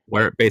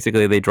 where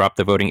basically they dropped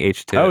the voting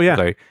age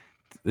to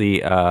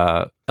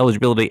the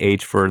eligibility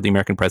age for the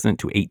American president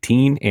to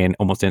 18, and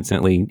almost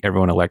instantly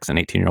everyone elects an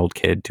 18-year-old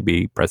kid to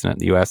be president of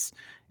the U.S.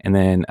 And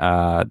then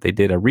they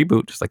did a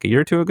reboot just like a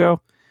year or two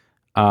ago.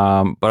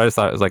 But I just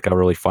thought it was like a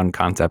really fun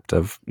concept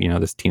of,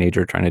 this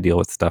teenager trying to deal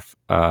with stuff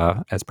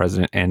as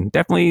president. And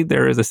definitely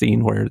there is a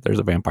scene where there's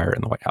a vampire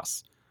in the White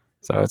House.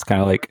 So it's kind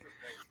of like,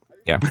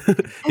 yeah.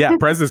 Yeah,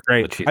 Prez is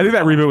great. I think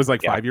that reboot was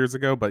like 5 years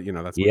ago, but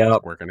that's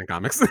what's working in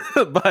comics.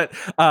 but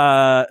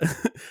yeah,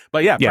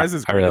 Prez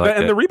is great. Really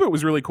and the reboot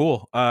was really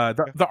cool.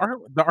 The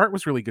art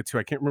was really good too.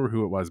 I can't remember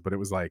who it was, but it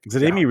was like, is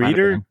it Amy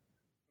Reeder?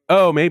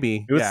 Oh,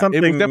 maybe. It was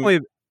something. It was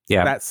definitely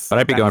but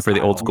I'd be going for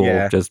the old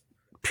school, just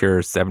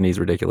pure 70s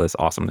ridiculous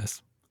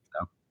awesomeness.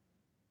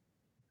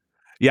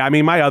 Yeah, I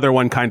mean, my other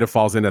one kind of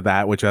falls into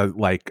that, which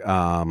like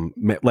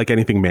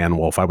anything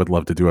Man-Wolf. I would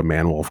love to do a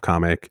Man-Wolf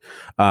comic.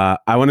 I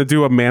want to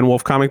do a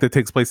Man-Wolf comic that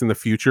takes place in the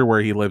future where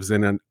he lives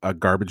in a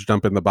garbage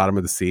dump in the bottom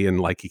of the sea and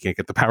like he can't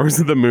get the powers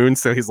of the moon,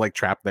 so he's like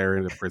trapped there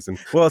in a prison.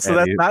 Well, so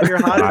that's not your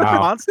hottest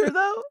monster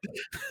though?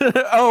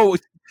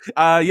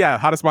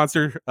 Hottest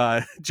monster,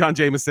 John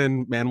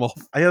Jameson, Man-Wolf.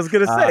 I was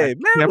gonna say, I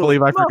can't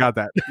believe I forgot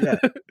that. Yeah.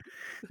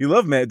 You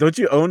love Man. Don't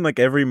you own like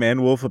every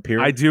Man-Wolf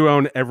appearance? I do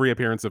own every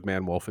appearance of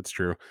Man-Wolf. It's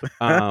true.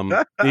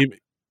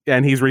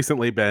 And he's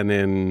recently been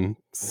in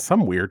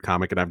some weird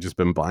comic, and I've just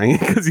been buying it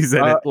because he's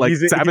in it, like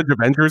Savage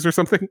Avengers or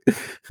something.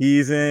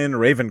 He's in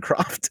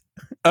Ravencroft.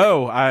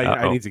 Oh,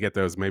 I need to get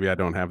those. Maybe I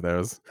don't have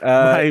those.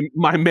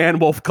 My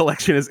Man-Wolf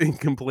collection is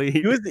incomplete.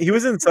 He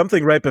was in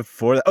something right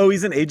before that. Oh,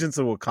 he's in Agents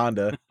of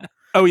Wakanda.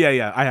 Oh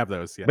yeah, I have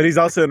those. Yeah, but he's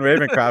also in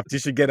Ravencroft. You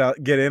should get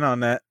in on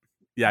that.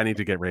 Yeah, I need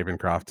to get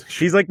Ravencroft.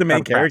 She's like the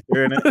main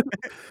character in it.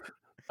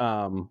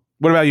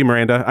 What about you,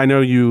 Miranda? I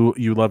know you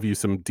love you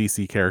some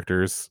DC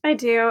characters. I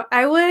do.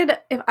 I would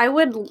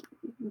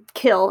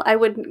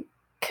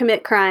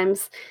commit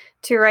crimes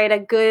to write a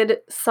good,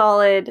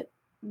 solid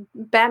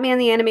Batman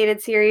the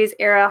Animated Series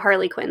era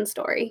Harley Quinn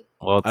story.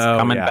 Well, it's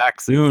coming back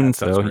soon,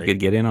 so you could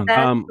get in on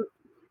that.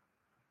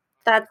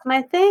 That's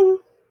my thing.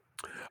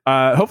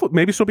 Hopefully,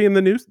 maybe she'll be in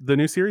the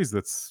new series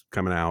that's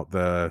coming out.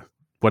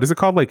 What is it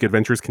called? Like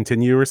Adventures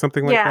Continue or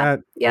something like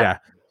that? Yeah.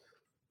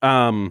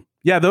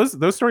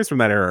 Those stories from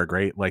that era are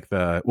great. Like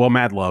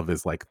Mad Love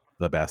is like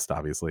the best,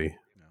 obviously.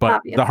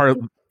 But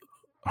the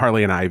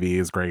Harley and Ivy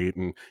is great,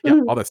 and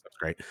all that stuff's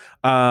great.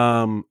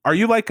 Are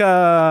you like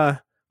I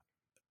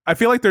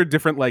feel like there are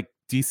different like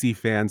DC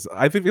fans.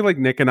 I feel like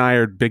Nick and I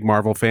are big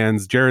Marvel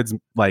fans. Jared's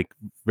like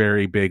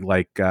very big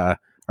like are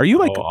you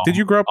like did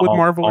you grow up with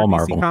Marvel or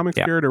DC Comics,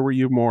 Jared, or were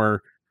you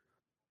more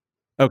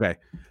okay?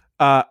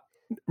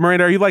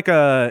 Miranda, are you like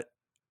a?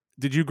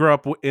 Did you grow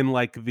up in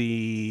like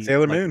the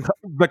Sailor like, Moon,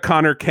 the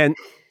Connor Kent,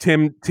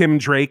 Tim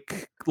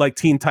Drake, like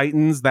Teen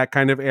Titans, that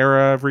kind of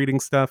era of reading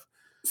stuff?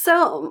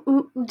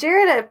 So,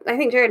 Jared, I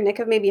think Jared and Nick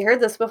have maybe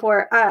heard this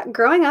before.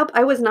 Growing up,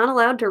 I was not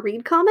allowed to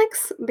read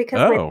comics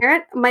because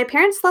my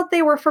parents thought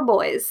they were for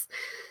boys.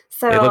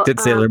 So they looked at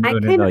Sailor Moon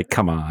and they're like,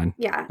 "Come on."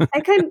 Yeah, I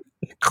could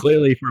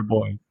clearly for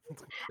boys.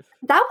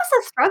 That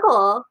was a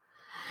struggle.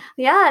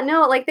 Yeah,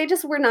 no, like they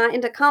just were not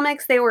into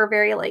comics. They were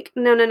very like,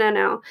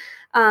 no.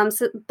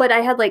 But I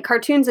had like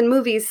cartoons and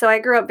movies, so I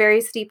grew up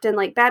very steeped in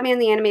like Batman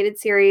the animated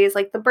series,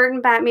 like the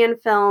Burton Batman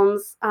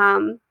films.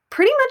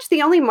 Pretty much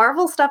the only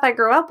Marvel stuff I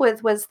grew up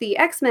with was the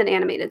X-Men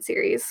animated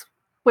series,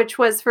 which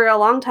was for a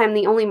long time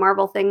the only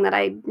Marvel thing that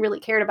I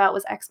really cared about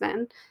was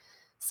X-Men.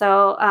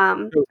 So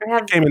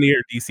I came in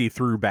here DC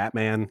through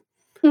Batman.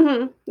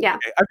 Mm-hmm. Yeah,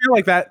 I feel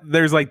like that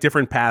there's like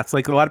different paths.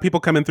 Like a lot of people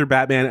come in through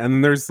Batman, and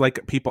then there's like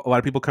a lot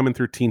of people coming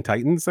through Teen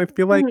Titans. I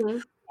feel like,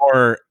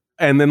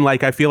 and then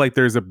like I feel like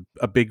there's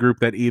a big group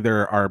that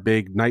either are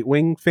big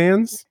Nightwing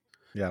fans.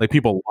 Yeah, like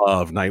people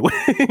love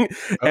Nightwing,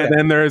 and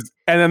then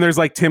there's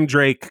like Tim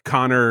Drake,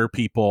 Connor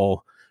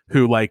people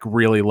who like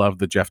really love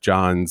the Jeff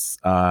Johns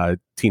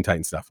Teen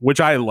Titans stuff,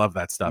 which I love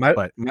that stuff.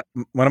 But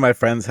one of my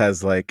friends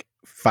has like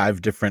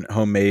 5 different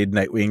homemade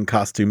Nightwing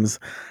costumes,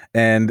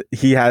 and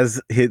he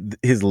has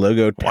his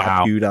logo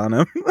tattooed on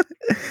him,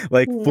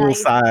 like full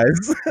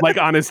size, like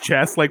on his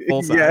chest, like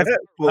full size.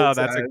 Yeah,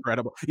 that's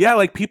incredible. Yeah,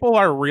 like people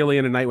are really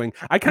into Nightwing.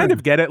 I kind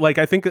of get it. Like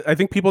I think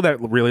people that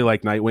really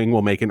like Nightwing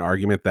will make an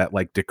argument that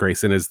like Dick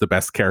Grayson is the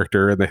best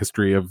character in the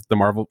history of the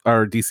Marvel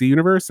or DC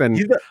universe, and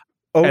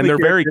they're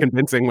very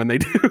convincing when they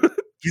do.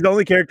 He's the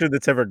only character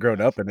that's ever grown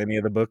up in any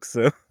of the books,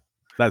 so.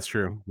 That's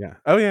true. Yeah.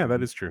 Oh, yeah,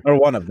 that is true. Or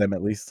one of them,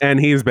 at least. And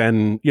he's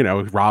been,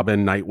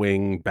 Robin,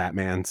 Nightwing,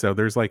 Batman. So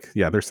there's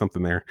there's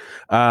something there.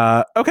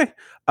 Okay.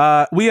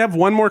 We have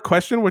one more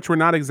question, which we're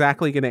not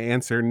exactly going to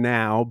answer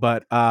now,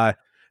 but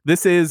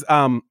this is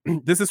from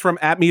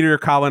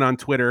 @MeteorColin on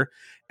Twitter.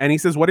 And he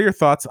says, what are your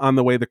thoughts on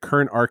the way the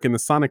current arc in the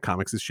Sonic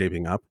comics is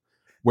shaping up?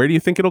 Where do you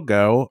think it'll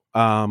go?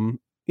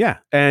 Yeah.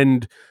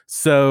 And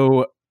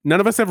so none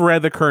of us have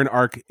read the current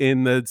arc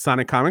in the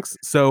Sonic comics,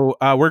 so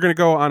we're going to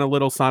go on a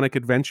little Sonic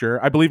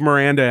adventure. I believe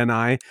Miranda and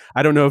I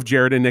don't know if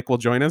Jared and Nick will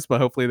join us, but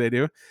hopefully they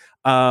do.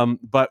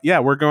 But yeah,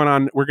 we're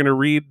going to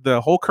read the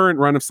whole current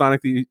run of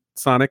the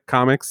Sonic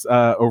comics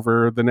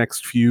over the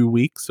next few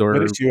weeks. Or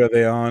what issue are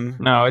they on?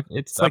 No,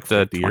 it's like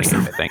the 20th,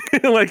 I think.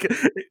 Like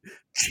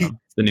it's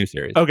the new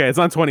series. Okay, it's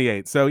on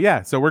 28. So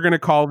yeah, so we're gonna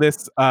call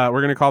this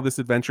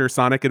adventure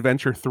Sonic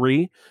Adventure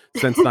 3,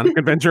 since Sonic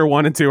Adventure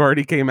 1 and 2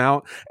 already came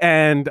out.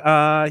 And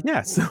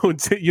so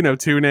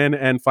tune in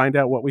and find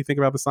out what we think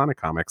about the Sonic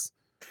comics.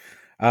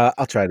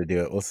 I'll try to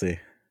do it. We'll see.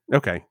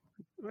 Okay.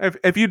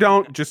 If you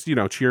don't, just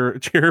cheer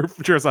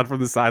us on from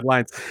the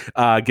sidelines.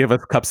 Give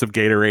us cups of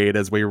Gatorade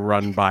as we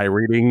run by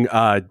reading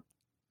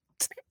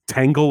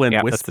Tangle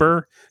and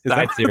Whisper. Is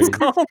that what it's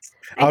called?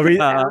 I'll read.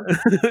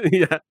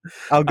 Yeah,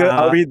 I'll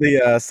read the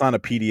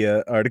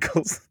Sonopedia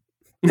articles.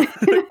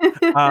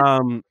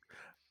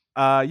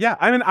 Yeah,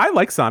 I mean, I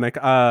like Sonic,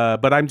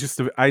 but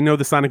I know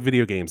the Sonic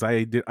video games.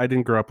 I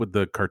didn't grow up with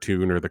the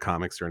cartoon or the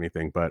comics or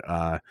anything, but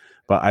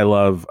I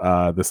love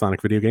the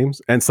Sonic video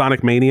games. And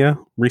Sonic Mania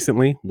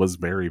recently was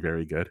very,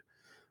 very good.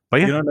 But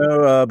yeah. You don't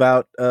know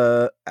about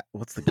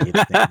what's the game's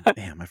name?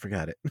 Damn, I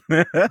forgot it.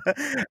 You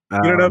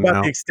don't know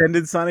about the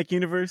extended Sonic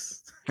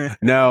universe?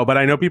 No, but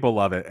I know people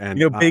love it. And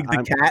Big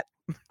the cat.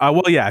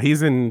 Well, yeah,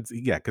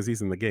 because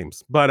he's in the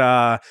games.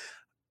 But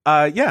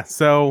yeah,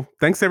 so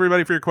thanks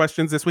everybody for your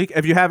questions this week.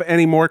 If you have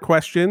any more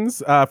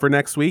questions for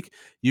next week,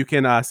 you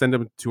can send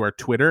them to our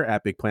Twitter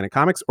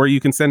 @BigPlanetComics, or you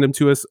can send them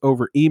to us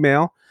over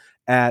email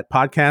at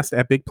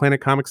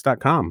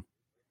podcast@BigPlanetComics.com.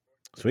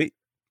 Sweet.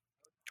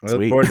 I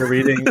look forward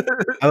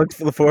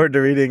to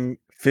reading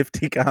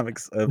 50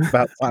 comics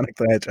about Sonic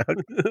the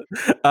Hedgehog.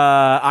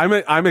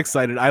 I'm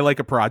excited. I like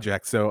a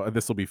project, so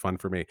this will be fun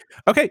for me.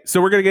 Okay, so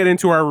we're gonna get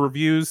into our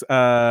reviews.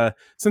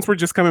 Since we're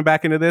just coming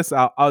back into this,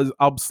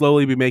 I'll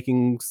slowly be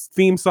making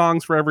theme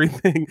songs for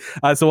everything.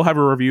 So we'll have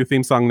a review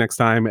theme song next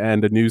time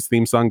and a news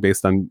theme song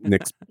based on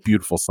Nick's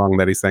beautiful song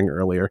that he sang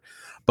earlier.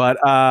 But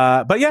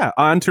yeah,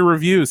 on to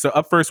reviews. So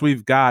up first,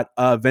 we've got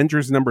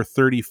Avengers number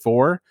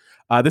 34.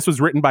 This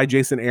was written by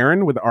Jason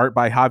Aaron with art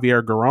by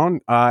Javier Garron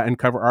and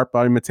cover art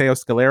by Matteo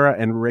Scalera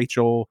and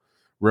Rachel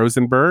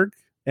Rosenberg.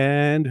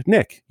 And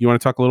Nick, you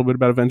want to talk a little bit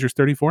about Avengers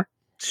 34?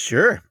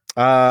 Sure.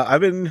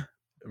 I've been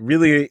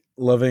really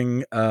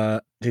loving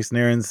Jason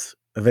Aaron's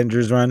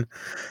Avengers run.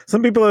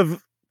 Some people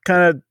have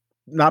kind of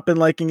not been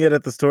liking it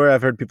at the store.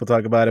 I've heard people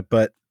talk about it,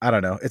 but I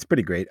don't know. It's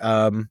pretty great.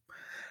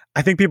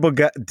 I think people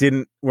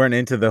weren't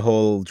into the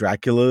whole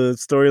Dracula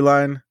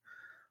storyline,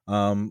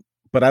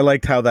 but I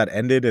liked how that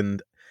ended,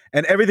 and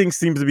everything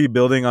seems to be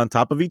building on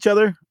top of each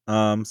other.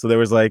 So there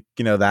was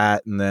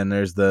that, and then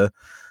there's the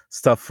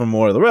stuff from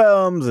War of the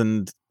Realms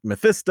and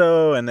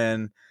Mephisto, and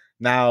then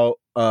now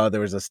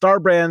there was a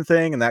Starbrand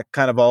thing, and that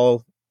kind of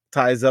all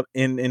ties up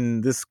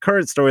in this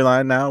current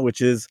storyline now, which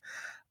is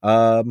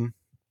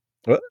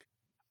what?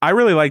 I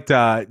really liked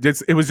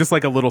it was just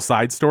like a little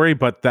side story,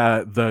 but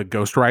the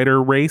Ghost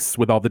Rider race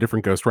with all the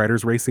different Ghost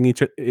Riders racing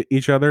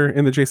each other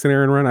in the Jason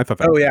Aaron run. I thought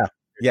that Oh was yeah.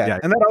 Yeah. yeah.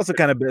 And that also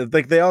kind of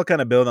like they all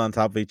kind of build on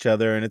top of each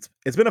other, and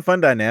it's been a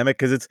fun dynamic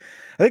because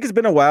I think it's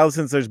been a while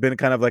since there's been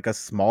kind of like a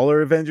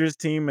smaller Avengers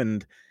team,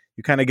 and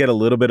you kind of get a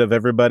little bit of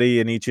everybody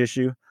in each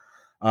issue.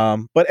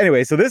 But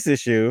anyway, so this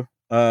issue,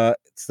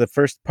 it's the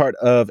first part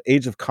of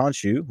Age of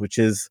Khonshu, which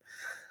is,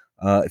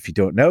 if you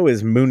don't know,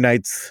 is Moon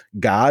Knight's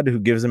god who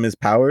gives him his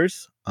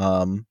powers.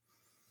 And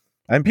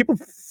people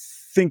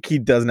think he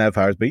doesn't have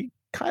powers, but he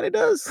kind of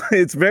does.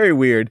 It's very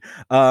weird.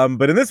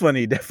 But in this one,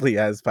 he definitely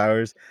has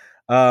powers.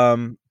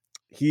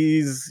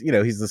 He's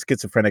the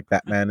schizophrenic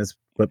Batman is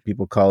what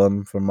people call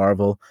him from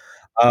Marvel.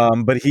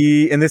 But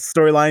in this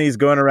storyline, he's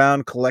going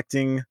around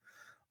collecting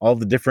all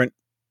the different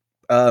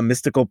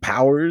mystical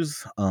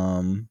powers.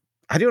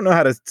 I don't know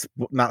how to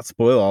not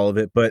spoil all of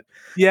it, but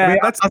yeah, I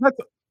mean,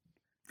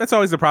 that's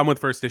always the problem with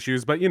first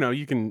issues. But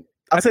you can.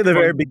 I'll say the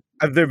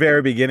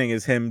very beginning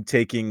is him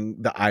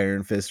taking the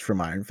Iron Fist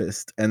from Iron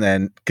Fist and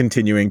then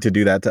continuing to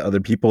do that to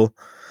other people,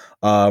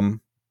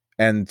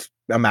 and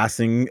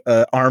amassing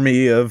an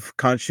army of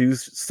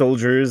Khonshu's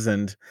soldiers,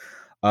 and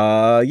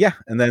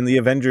and then the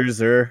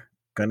Avengers are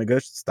gonna go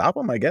stop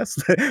him, I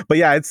guess. But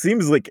yeah, it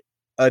seems like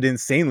an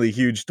insanely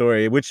huge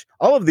story, which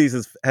all of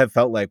these have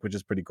felt like, which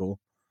is pretty cool.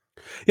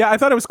 Yeah, I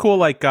thought it was cool,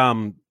 like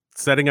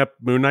setting up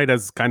Moon Knight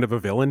as kind of a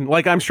villain.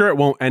 Like, I'm sure it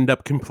won't end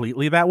up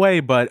completely that way,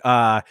 but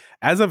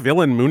as a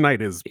villain, Moon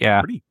Knight is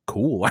pretty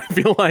cool. I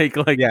feel like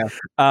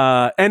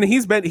and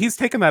he's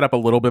taken that up a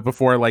little bit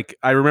before. Like,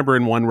 I remember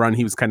in one run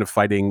he was kind of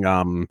fighting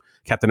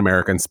Captain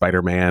America and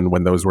Spider-Man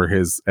when those were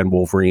and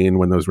Wolverine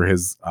when those were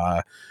his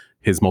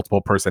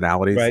multiple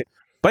personalities. Right.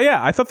 But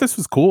yeah, I thought this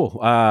was cool.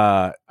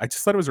 I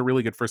just thought it was a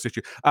really good first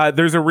issue.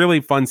 There's a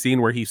really fun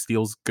scene where he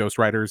steals Ghost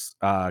Rider's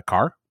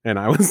car, and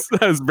I was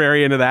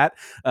very into that.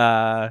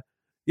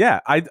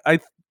 Yeah,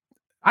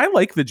 I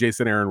like the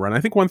Jason Aaron run.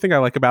 I think one thing I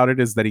like about it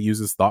is that he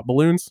uses thought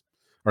balloons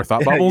or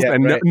thought bubbles,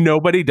 and right.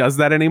 Nobody does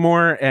that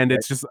anymore. And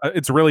it's just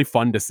it's really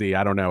fun to see.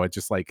 I don't know. It's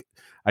just like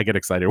I get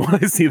excited when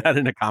I see that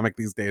in a comic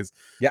these days.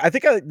 Yeah, I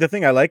think the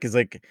thing I like is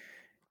like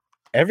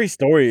every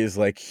story is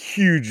like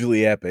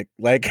hugely epic.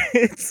 Like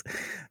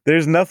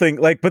there's nothing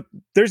like, but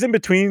there's in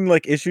between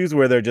like issues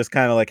where they're just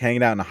kind of like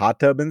hanging out in a hot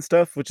tub and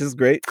stuff, which is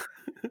great.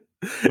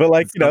 But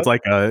like, it's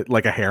like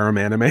a harem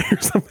anime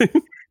or something.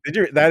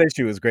 That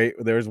issue was great.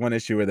 There was one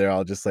issue where they're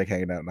all just like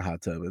hanging out in a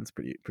hot tub, and it's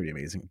pretty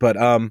amazing. But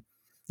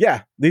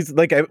yeah, these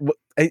like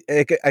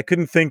I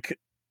couldn't think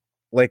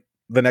like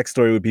the next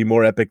story would be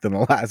more epic than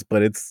the last,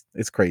 but it's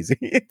crazy.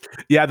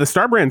 Yeah, the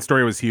Starbrand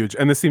story was huge,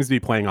 and this seems to be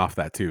playing off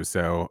that too.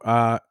 So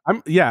I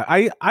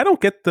don't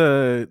get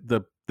the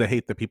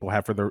hate that people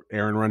have for the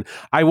Aaron run.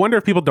 I wonder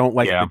if people don't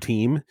like the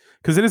team,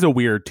 because it is a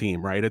weird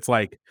team, right? It's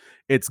like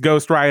it's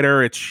Ghost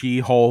Rider, it's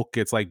She-Hulk,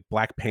 it's like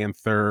Black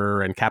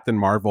Panther and Captain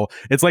Marvel.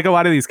 It's like a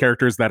lot of these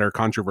characters that are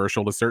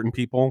controversial to certain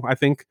people, I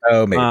think.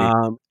 Oh,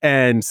 maybe.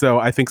 And so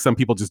I think some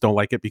people just don't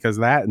like it because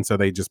of that, and so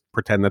they just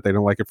pretend that they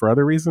don't like it for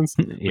other reasons.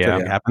 Yeah,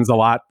 it happens a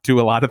lot to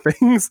a lot of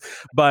things.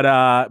 But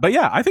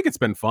yeah, I think it's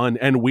been fun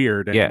and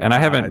weird. And I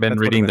haven't been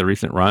reading the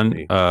recent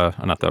run,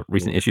 not the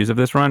recent issues of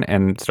this run,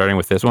 and starting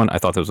with this one, I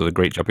thought this was a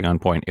great jumping on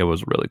point. It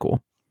was really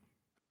cool.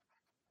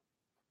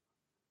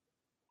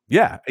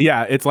 Yeah,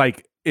 it's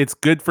like it's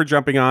good for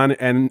jumping on,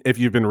 and if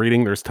you've been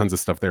reading, there's tons of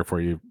stuff there for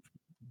you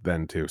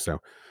then too. So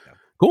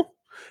cool.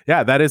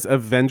 Yeah, that is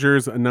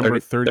Avengers number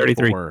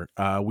 34.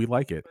 We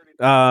like it.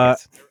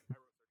 Yes.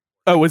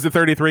 Oh, was it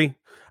 33?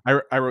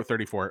 I wrote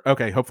 34.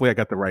 Okay, hopefully I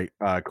got the right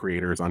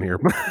creators on here.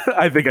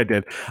 I think I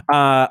did.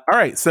 All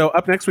right, so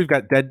up next we've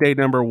got Dead Day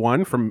number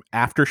 1 from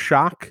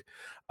Aftershock.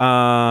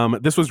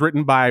 This was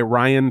written by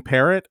Ryan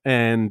Parrott,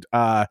 and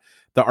the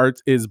art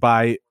is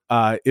by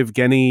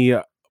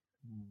Evgeny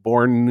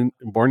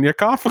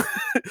Bornyakov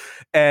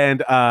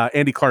and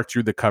Andy Clark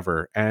drew the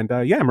cover. And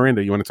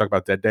Miranda, you want to talk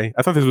about Dead Day?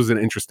 I thought this was an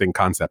interesting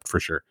concept for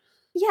sure.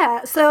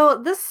 Yeah,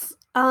 so this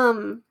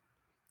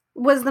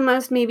was the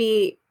most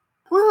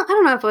I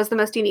don't know if it was the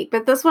most unique,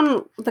 but this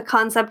one, the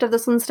concept of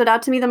this one stood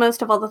out to me the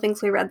most of all the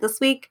things we read this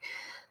week.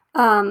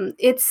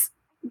 It's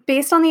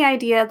based on the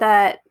idea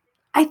that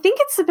I think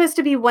it's supposed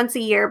to be once a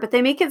year, but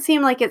they make it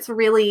seem like it's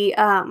really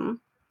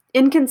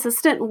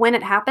inconsistent when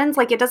it happens.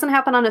 Like it doesn't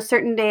happen on a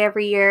certain day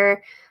every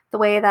year the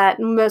way that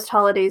most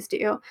holidays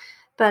do.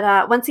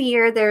 But once a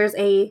year, there's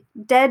a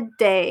Dead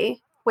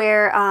Day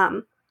where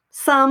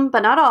some,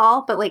 but not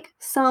all, but like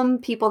some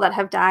people that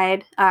have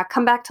died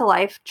come back to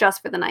life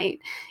just for the night.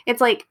 It's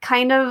like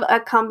kind of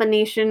a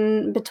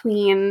combination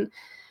between,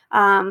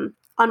 on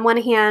one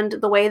hand,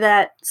 the way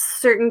that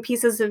certain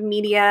pieces of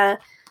media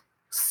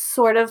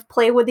sort of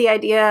play with the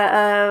idea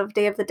of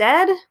Day of the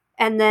Dead,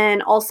 and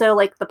then also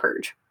like The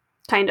Purge,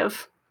 kind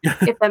of,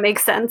 if that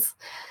makes sense.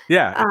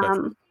 Yeah.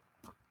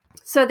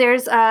 So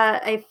there's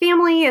a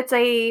family. It's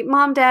a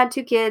mom, dad,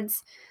 2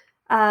 kids.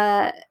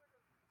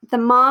 The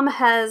mom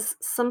has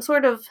some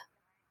sort of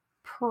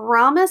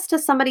promise to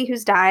somebody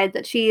who's died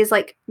that she is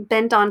like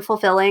bent on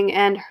fulfilling,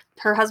 and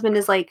her husband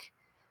is like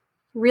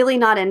really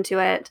not into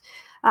it.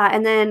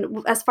 And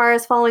then as far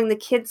as following the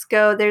kids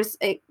go,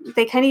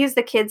 they kind of use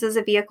the kids as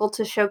a vehicle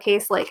to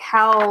showcase like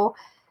how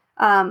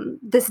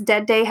this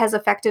Dead Day has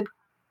affected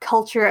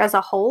culture as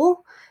a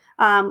whole.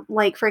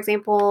 Like, for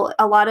example,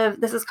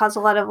 this has caused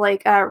a lot of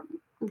like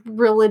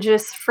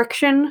religious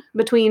friction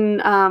between,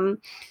 kind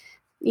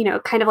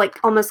of like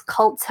almost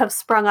cults have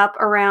sprung up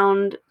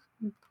around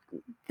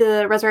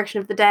the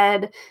resurrection of the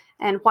dead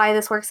and why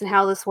this works and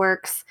how this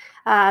works.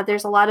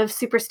 There's a lot of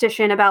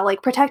superstition about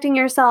like protecting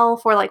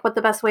yourself or like what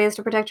the best way is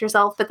to protect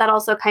yourself, but that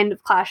also kind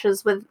of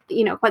clashes with,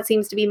 what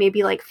seems to be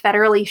maybe like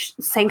federally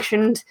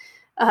sanctioned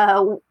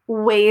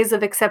ways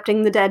of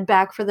accepting the dead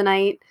back for the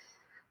night.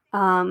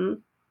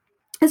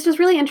 It's just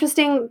really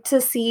interesting to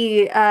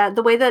see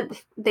the way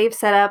that they've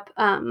set up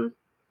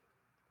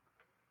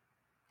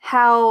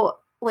how,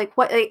 like,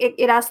 what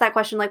it asks that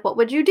question, like, what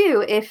would you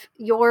do if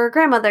your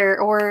grandmother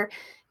or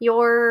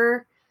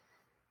your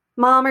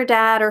mom or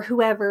dad or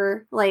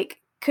whoever like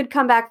could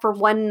come back for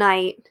one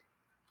night?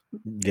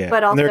 Yeah,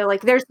 but also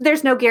like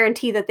there's no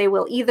guarantee that they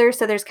will either,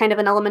 so there's kind of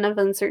an element of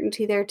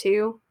uncertainty there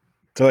too.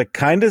 So like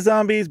kind of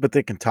zombies, but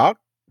they can talk.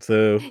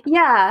 So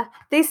yeah,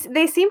 they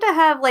seem to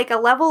have like a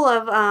level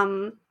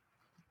of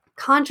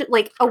conscious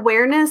like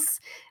awareness.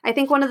 I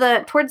think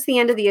towards the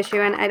end of the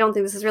issue, and I don't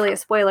think this is really a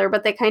spoiler,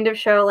 but they kind of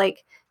show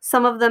like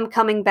some of them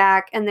coming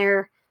back and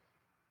they're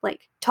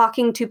like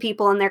talking to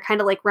people and they're kind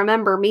of like,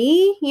 remember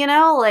me,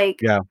 like,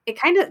 yeah, they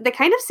kind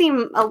of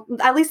seem,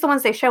 at least the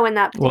ones they show in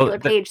that particular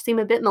page, seem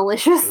a bit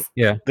malicious.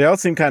 Yeah, they all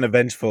seem kind of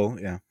vengeful.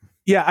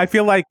 Yeah, I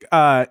feel like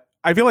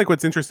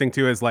what's interesting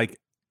too is like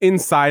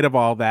inside of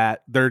all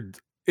that,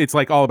 it's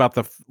like all about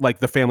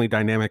the family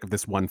dynamic of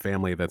this one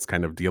family that's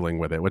kind of dealing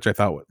with it, which I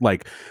thought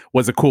like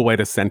was a cool way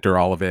to center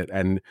all of it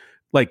and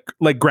like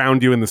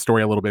ground you in the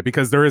story a little bit,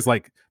 because there's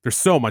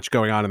so much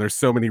going on and there's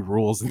so many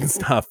rules and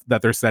stuff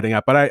that they're setting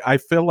up. But I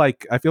feel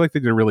like they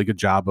did a really good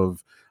job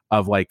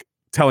of like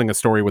telling a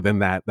story within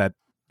that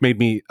made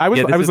me I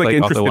was like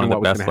interested in what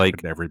was going to happen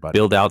to everybody.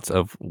 Build outs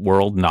of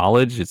world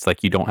knowledge. It's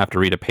like you don't have to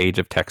read a page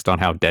of text on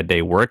how Dead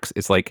Day works.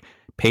 It's like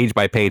page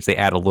by page they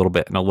add a little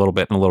bit and a little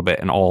bit and a little bit,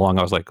 and all along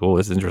I was like, oh,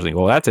 this is interesting.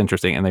 Well, that's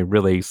interesting. And they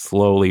really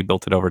slowly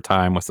built it over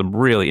time with some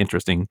really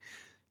interesting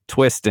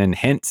twist and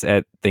hints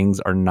at things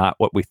are not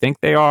what we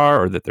think they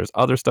are, or that there's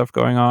other stuff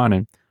going on,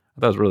 and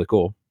that was really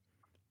cool.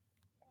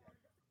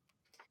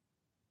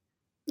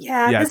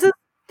 Yeah.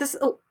 This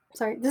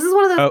is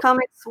one of those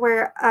comics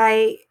where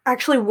I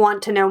actually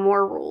want to know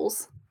more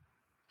rules.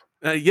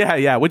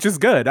 Yeah, which is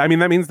good. I mean,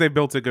 that means they've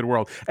built a good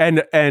world.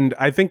 And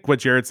I think what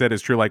Jared said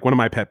is true. Like, one of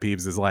my pet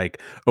peeves is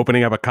like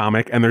opening up a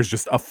comic and there's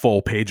just a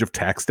full page of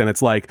text and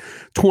it's like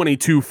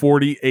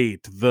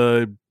 2248,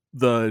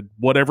 the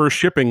whatever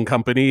shipping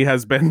company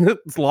has been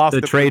lost.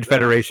 The Trade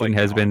Federation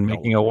has been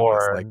making a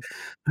war.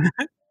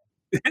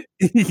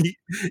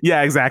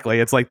 Yeah, exactly.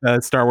 It's like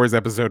the Star Wars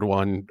Episode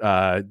 1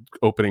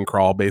 opening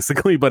crawl,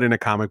 basically, but in a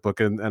comic book.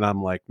 And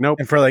I'm like, nope.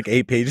 And for like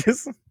 8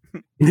 pages.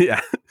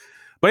 Yeah.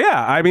 But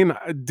yeah, I mean,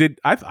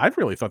 I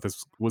really thought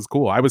this was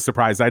cool. I was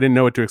surprised. I didn't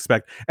know what to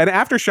expect. And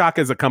Aftershock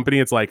as a company,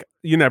 it's like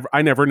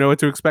I never know what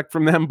to expect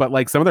from them. But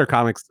like some of their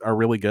comics are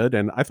really good,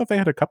 and I thought they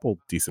had a couple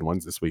decent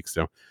ones this week.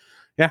 So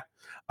yeah.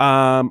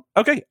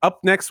 Okay.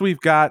 Up next, we've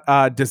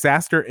got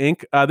Disaster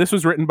Inc. This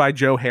was written by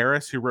Joe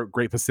Harris, who wrote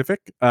Great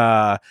Pacific,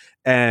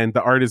 and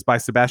the art is by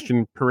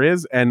Sebastian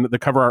Perez, and the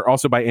cover art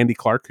also by Andy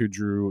Clark, who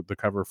drew the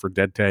cover for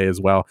Dead Day as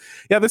well.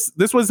 Yeah,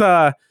 this was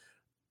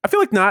I feel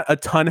like not a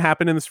ton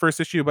happened in this first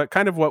issue, but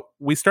kind of what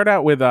we start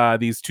out with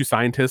these two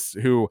scientists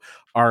who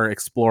are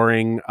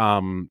exploring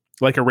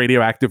like a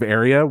radioactive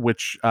area,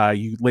 which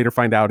you later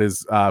find out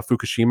is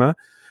Fukushima.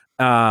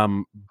 Yeah,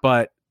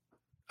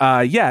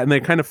 and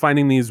they're kind of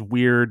finding these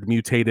weird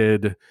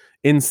mutated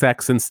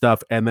insects and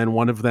stuff, and then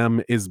one of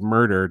them is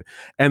murdered.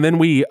 And then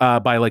we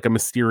by like a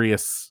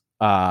mysterious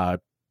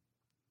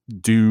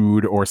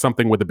dude or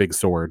something with a big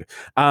sword.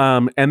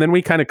 And then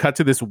we kind of cut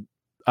to this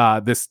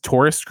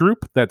tourist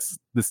group that's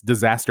this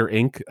Disaster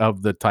Inc.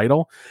 of the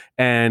title,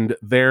 and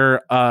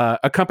they're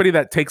a company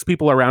that takes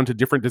people around to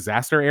different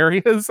disaster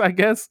areas. I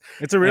guess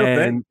it's a real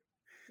thing.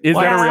 Is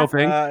that a real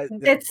thing?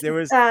 There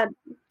was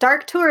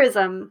dark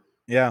tourism.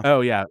 Yeah.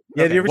 Oh yeah.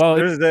 Yeah. Okay.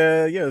 There's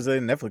it was a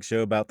Netflix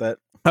show about that.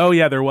 Oh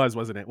yeah, there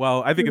wasn't it?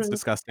 Well, I think it's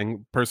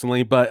disgusting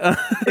personally, but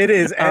it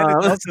is, and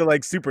it's also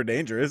like super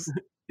dangerous.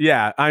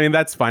 Yeah, I mean,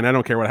 that's fine. I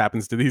don't care what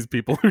happens to these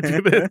people who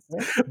do this.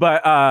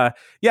 But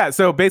yeah,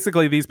 so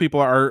basically these people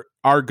are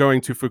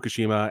going to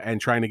Fukushima and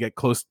trying to get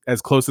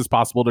as close as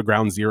possible to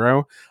ground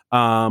zero.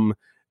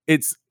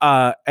 It's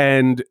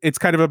and it's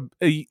kind of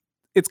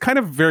it's kind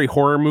of very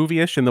horror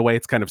movie-ish in the way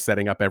it's kind of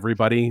setting up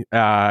everybody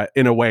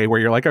in a way where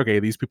you're like, okay,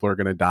 these people are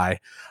going to die.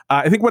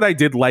 I think what I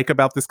did like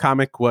about this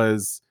comic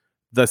was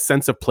the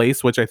sense of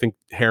place, which I think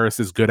Harris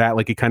is good at.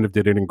 Like, he kind of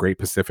did it in Great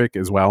Pacific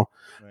as well,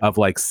 right, of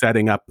like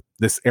setting up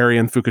this area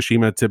in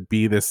Fukushima to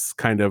be this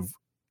kind of,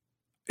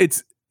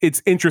 it's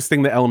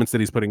interesting, the elements that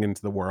he's putting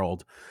into the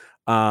world.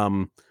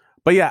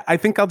 But yeah, I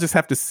think I'll just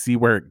have to see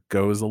where it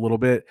goes a little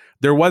bit.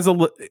 There was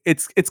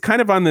it's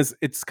kind of on this,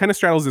 it's kind of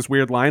straddles this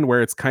weird line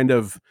where it's kind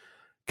of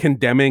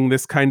condemning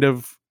this kind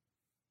of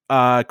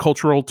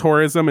cultural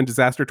tourism and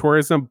disaster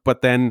tourism,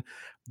 but then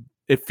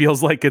it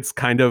feels like it's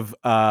kind of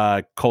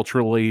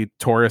culturally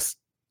tourist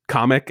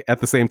comic at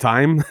the same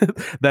time.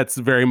 That's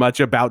very much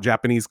about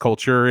Japanese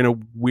culture in a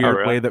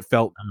weird way that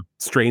felt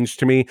strange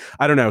to me.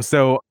 I don't know.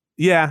 So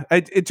yeah, I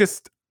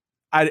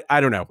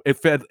don't know. It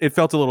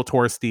felt a little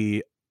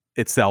touristy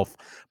itself,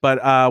 but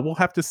we'll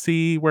have to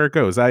see where it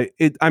goes.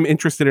 I'm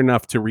interested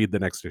enough to read the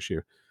next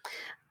issue.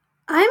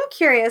 I'm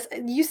curious.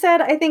 You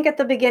said, I think at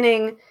the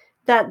beginning,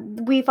 that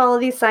we follow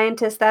these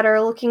scientists that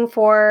are looking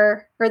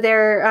for, or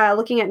they're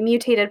looking at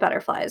mutated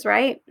butterflies,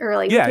 right? Or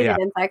like mutated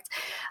insects.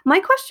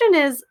 My question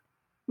is,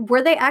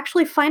 were they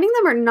actually finding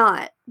them or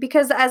not?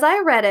 Because as I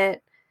read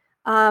it,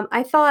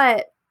 I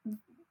thought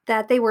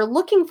that they were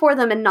looking for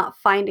them and not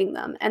finding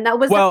them. And that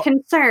was a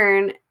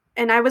concern.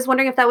 And I was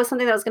wondering if that was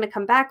something that was going to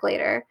come back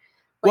later.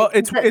 Like,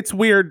 it's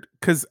weird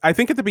because I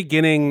think at the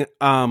beginning,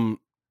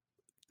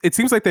 it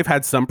seems like they've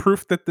had some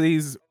proof that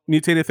these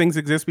mutated things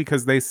exist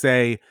because they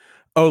say,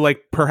 oh,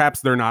 like perhaps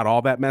they're not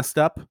all that messed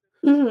up.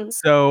 Mm-hmm.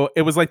 So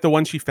it was like the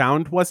one she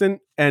found wasn't.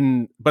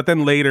 But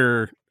then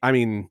later, I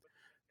mean,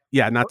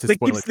 yeah, not to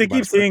spoil it. They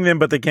keep seeing them,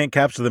 but they can't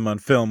capture them on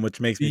film, which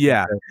makes me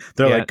think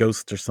they're like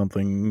ghosts or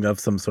something of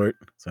some sort.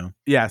 So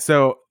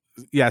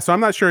so I'm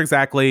not sure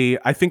exactly.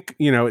 I think,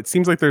 it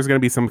seems like there's going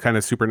to be some kind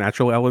of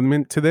supernatural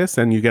element to this,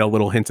 and you get a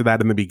little hint of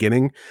that in the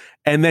beginning,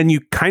 and then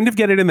you kind of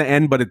get it in the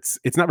end, but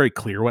it's not very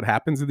clear what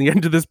happens in the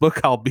end of this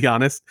book. I'll be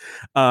honest.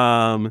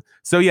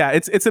 So yeah,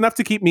 it's enough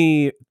to keep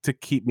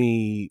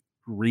me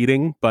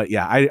reading, but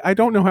yeah, I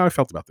don't know how I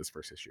felt about this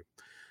first issue.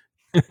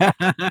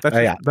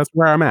 That's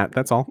where I'm at.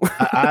 That's all.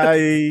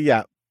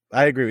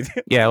 I agree with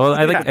you. Yeah, well,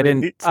 I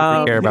didn't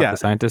care about the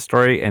scientist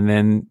story, and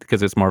then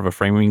because it's more of a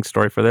framing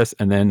story for this,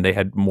 and then they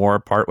had more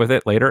part with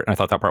it later, and I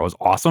thought that part was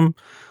awesome.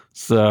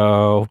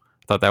 So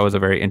I thought that was a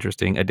very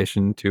interesting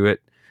addition to it,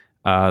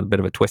 a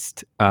bit of a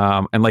twist.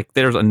 And like,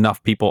 there's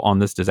enough people on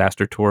this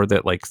disaster tour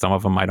that like some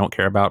of them I don't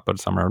care about, but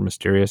some are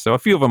mysterious. So a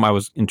few of them I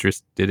was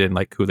interested in,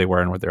 like who they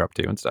were and what they're up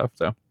to and stuff.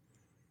 So.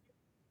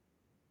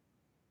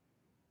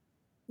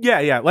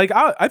 Yeah. Like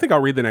I think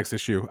I'll read the next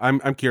issue.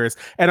 I'm curious,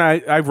 and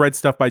I've read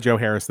stuff by Joe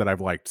Harris that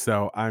I've liked,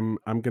 so I'm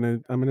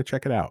gonna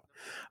check it out.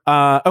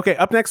 Okay,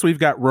 up next we've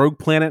got Rogue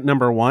Planet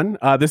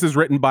 #1. This is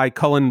written by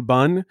Cullen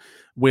Bunn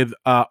with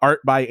art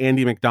by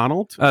Andy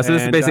McDonald. So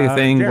this is basically a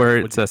thing where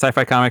it's a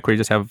sci-fi comic where you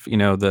just have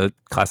the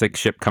classic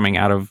ship coming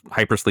out of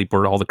hypersleep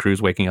where all the crew's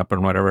waking up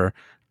and whatever.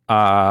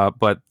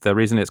 But the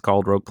reason it's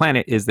called Rogue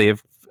Planet is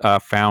they've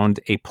found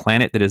a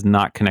planet that is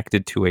not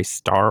connected to a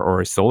star or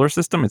a solar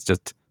system. It's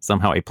just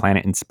somehow a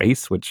planet in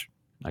space, which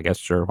I guess,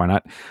 sure, why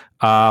not?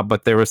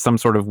 But there was some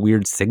sort of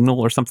weird signal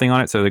or something on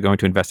it. So they're going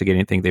to investigate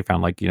anything. They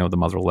found like, the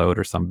muzzle load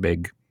or some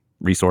big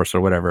resource or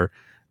whatever.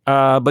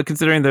 But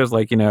considering there's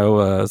like,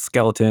 a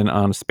skeleton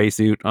on a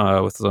spacesuit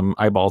with some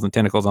eyeballs and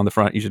tentacles on the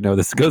front, you should know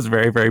this goes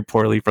very, very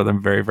poorly for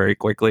them very, very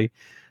quickly.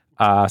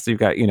 So you've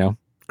got,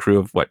 crew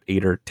of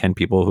 8 or 10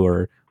 people who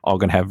are all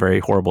going to have very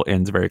horrible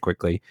ends very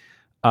quickly.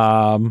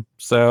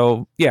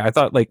 So yeah, I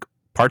thought like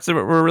parts of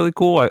it were really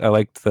cool. I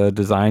liked the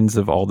designs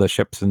of all the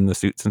ships and the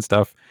suits and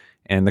stuff,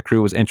 and the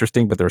crew was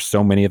interesting, but there were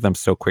so many of them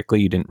so quickly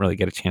you didn't really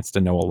get a chance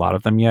to know a lot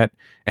of them yet,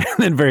 and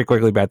then very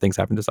quickly bad things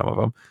happened to some of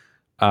them.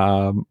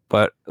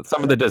 But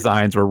some of the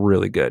designs were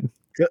really good.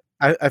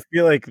 I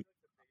feel like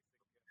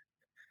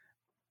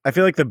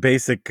the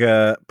basic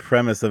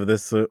premise of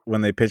this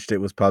when they pitched it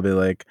was probably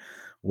like,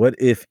 what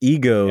if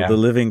Ego, the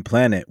living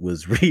planet,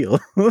 was real?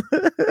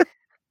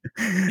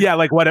 Yeah,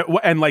 like what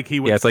and like he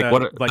was. Yeah, it's like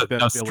what like the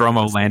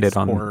Nostromo landed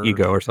on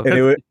Ego or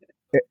something.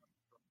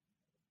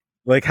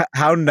 Like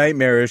how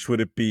nightmarish would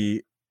it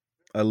be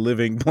a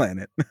living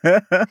planet?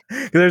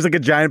 There's like a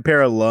giant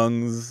pair of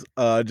lungs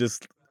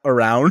just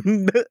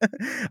around.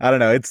 I don't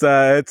know.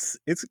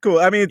 It's cool.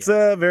 I mean, it's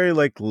a very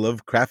like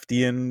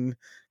Lovecraftian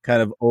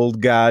kind of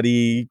old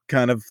god-y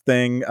kind of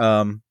thing.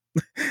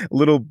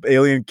 Little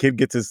alien kid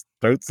gets his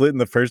throat slit in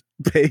the first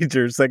page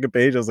or second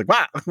page. I was like,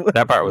 wow,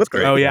 that part was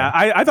great. Oh yeah,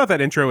 I thought that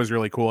intro was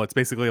really cool. It's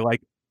basically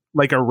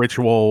like a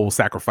ritual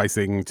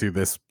sacrificing to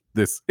this.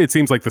 It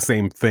seems like the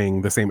same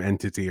thing, the same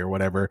entity or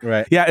whatever.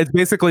 Right. Yeah, it's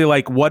basically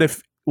like what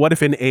if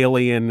an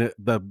alien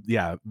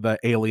the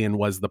alien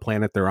was the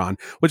planet they're on,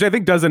 which I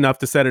think does enough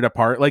to set it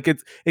apart. Like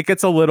it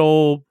gets a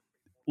little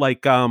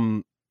like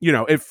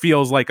it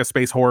feels like a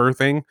space horror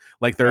thing,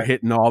 like they're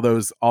hitting all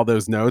those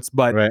notes,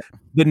 but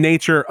the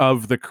nature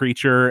of the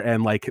creature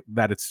and like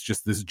that it's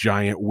just this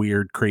giant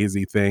weird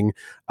crazy thing,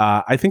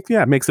 I think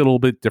it makes it a little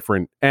bit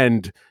different.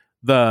 And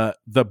the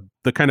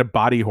kind of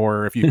body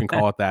horror, if you can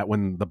call it that,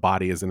 when the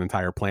body is an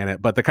entire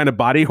planet, but the kind of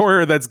body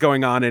horror that's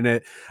going on in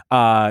it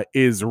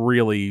is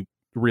really,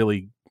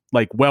 really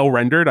like well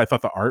rendered. I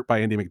thought the art by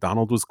Andy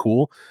McDonald was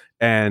cool,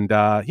 and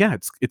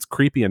it's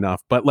creepy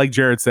enough, but like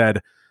Jared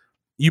said,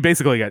 you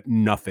basically get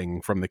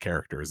nothing from the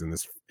characters in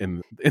this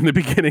in the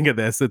beginning of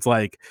this. It's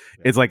like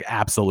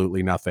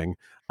absolutely nothing.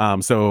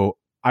 So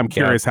I'm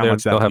curious how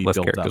much they'll that'll have be less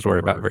built characters up to worry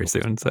about very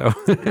soon. So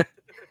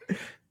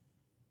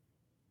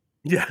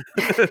yeah.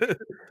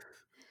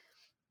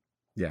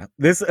 Yeah.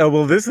 This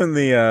this and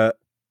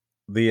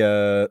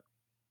the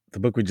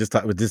book we just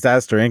talked with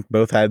Disaster Inc.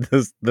 both had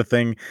the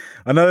thing.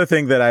 Another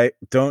thing that I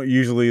don't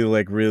usually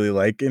really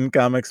like in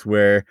comics,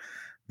 where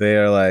they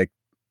are like,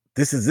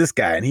 this is this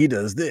guy and he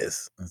does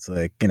this. It's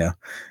like,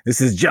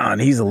 this is John,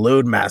 he's a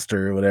load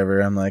master or whatever.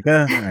 I'm like,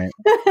 all right.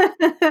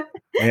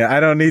 Yeah, I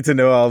don't need to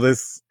know all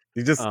this.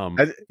 You just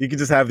you can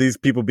just have these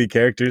people be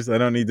characters. I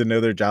don't need to know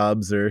their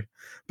jobs or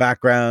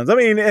backgrounds. I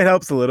mean, it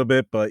helps a little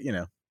bit, but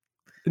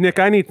Nick,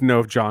 I need to know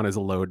if John is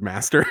a load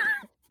master.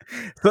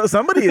 So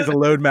somebody is a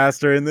load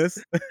master in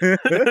this.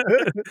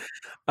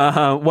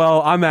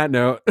 Well, on that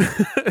note,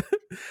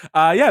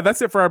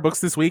 that's it for our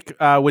books this week,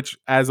 which,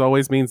 as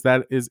always, means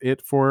that is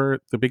it for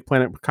the Big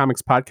Planet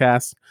Comics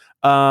podcast.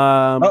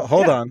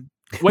 Hold on.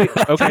 Wait,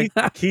 okay.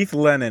 Keith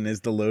Lennon is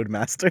the load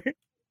master.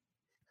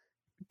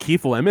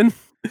 Keith Lemon?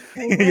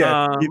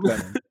 Yeah, Keith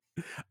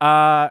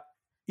Lemon.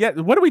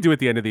 What do we do at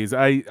the end of these?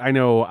 I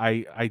know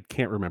I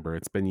can't remember.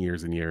 It's been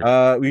years and years.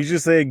 We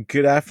just say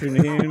good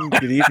afternoon,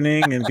 good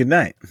evening, and good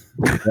night.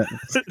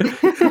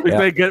 We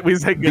say good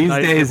these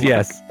night. Days,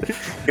 yes.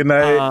 Good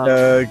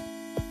night.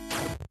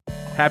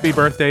 Happy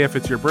birthday if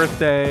it's your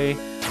birthday.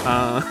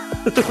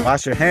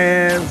 Wash your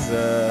hands.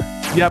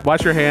 Yep,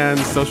 wash your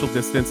hands. Social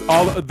distance.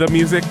 All the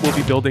music will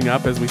be building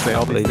up as we say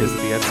all these things at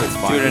the end. So it's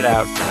fine. Tune it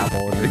out.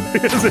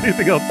 Is there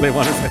anything else they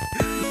want to say?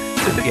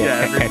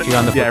 Catch you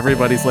on the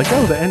everybody's like,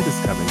 oh, the end is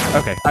coming.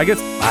 Okay, I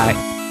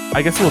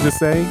guess we'll just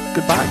say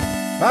goodbye.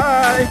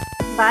 Bye.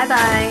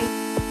 Bye-bye.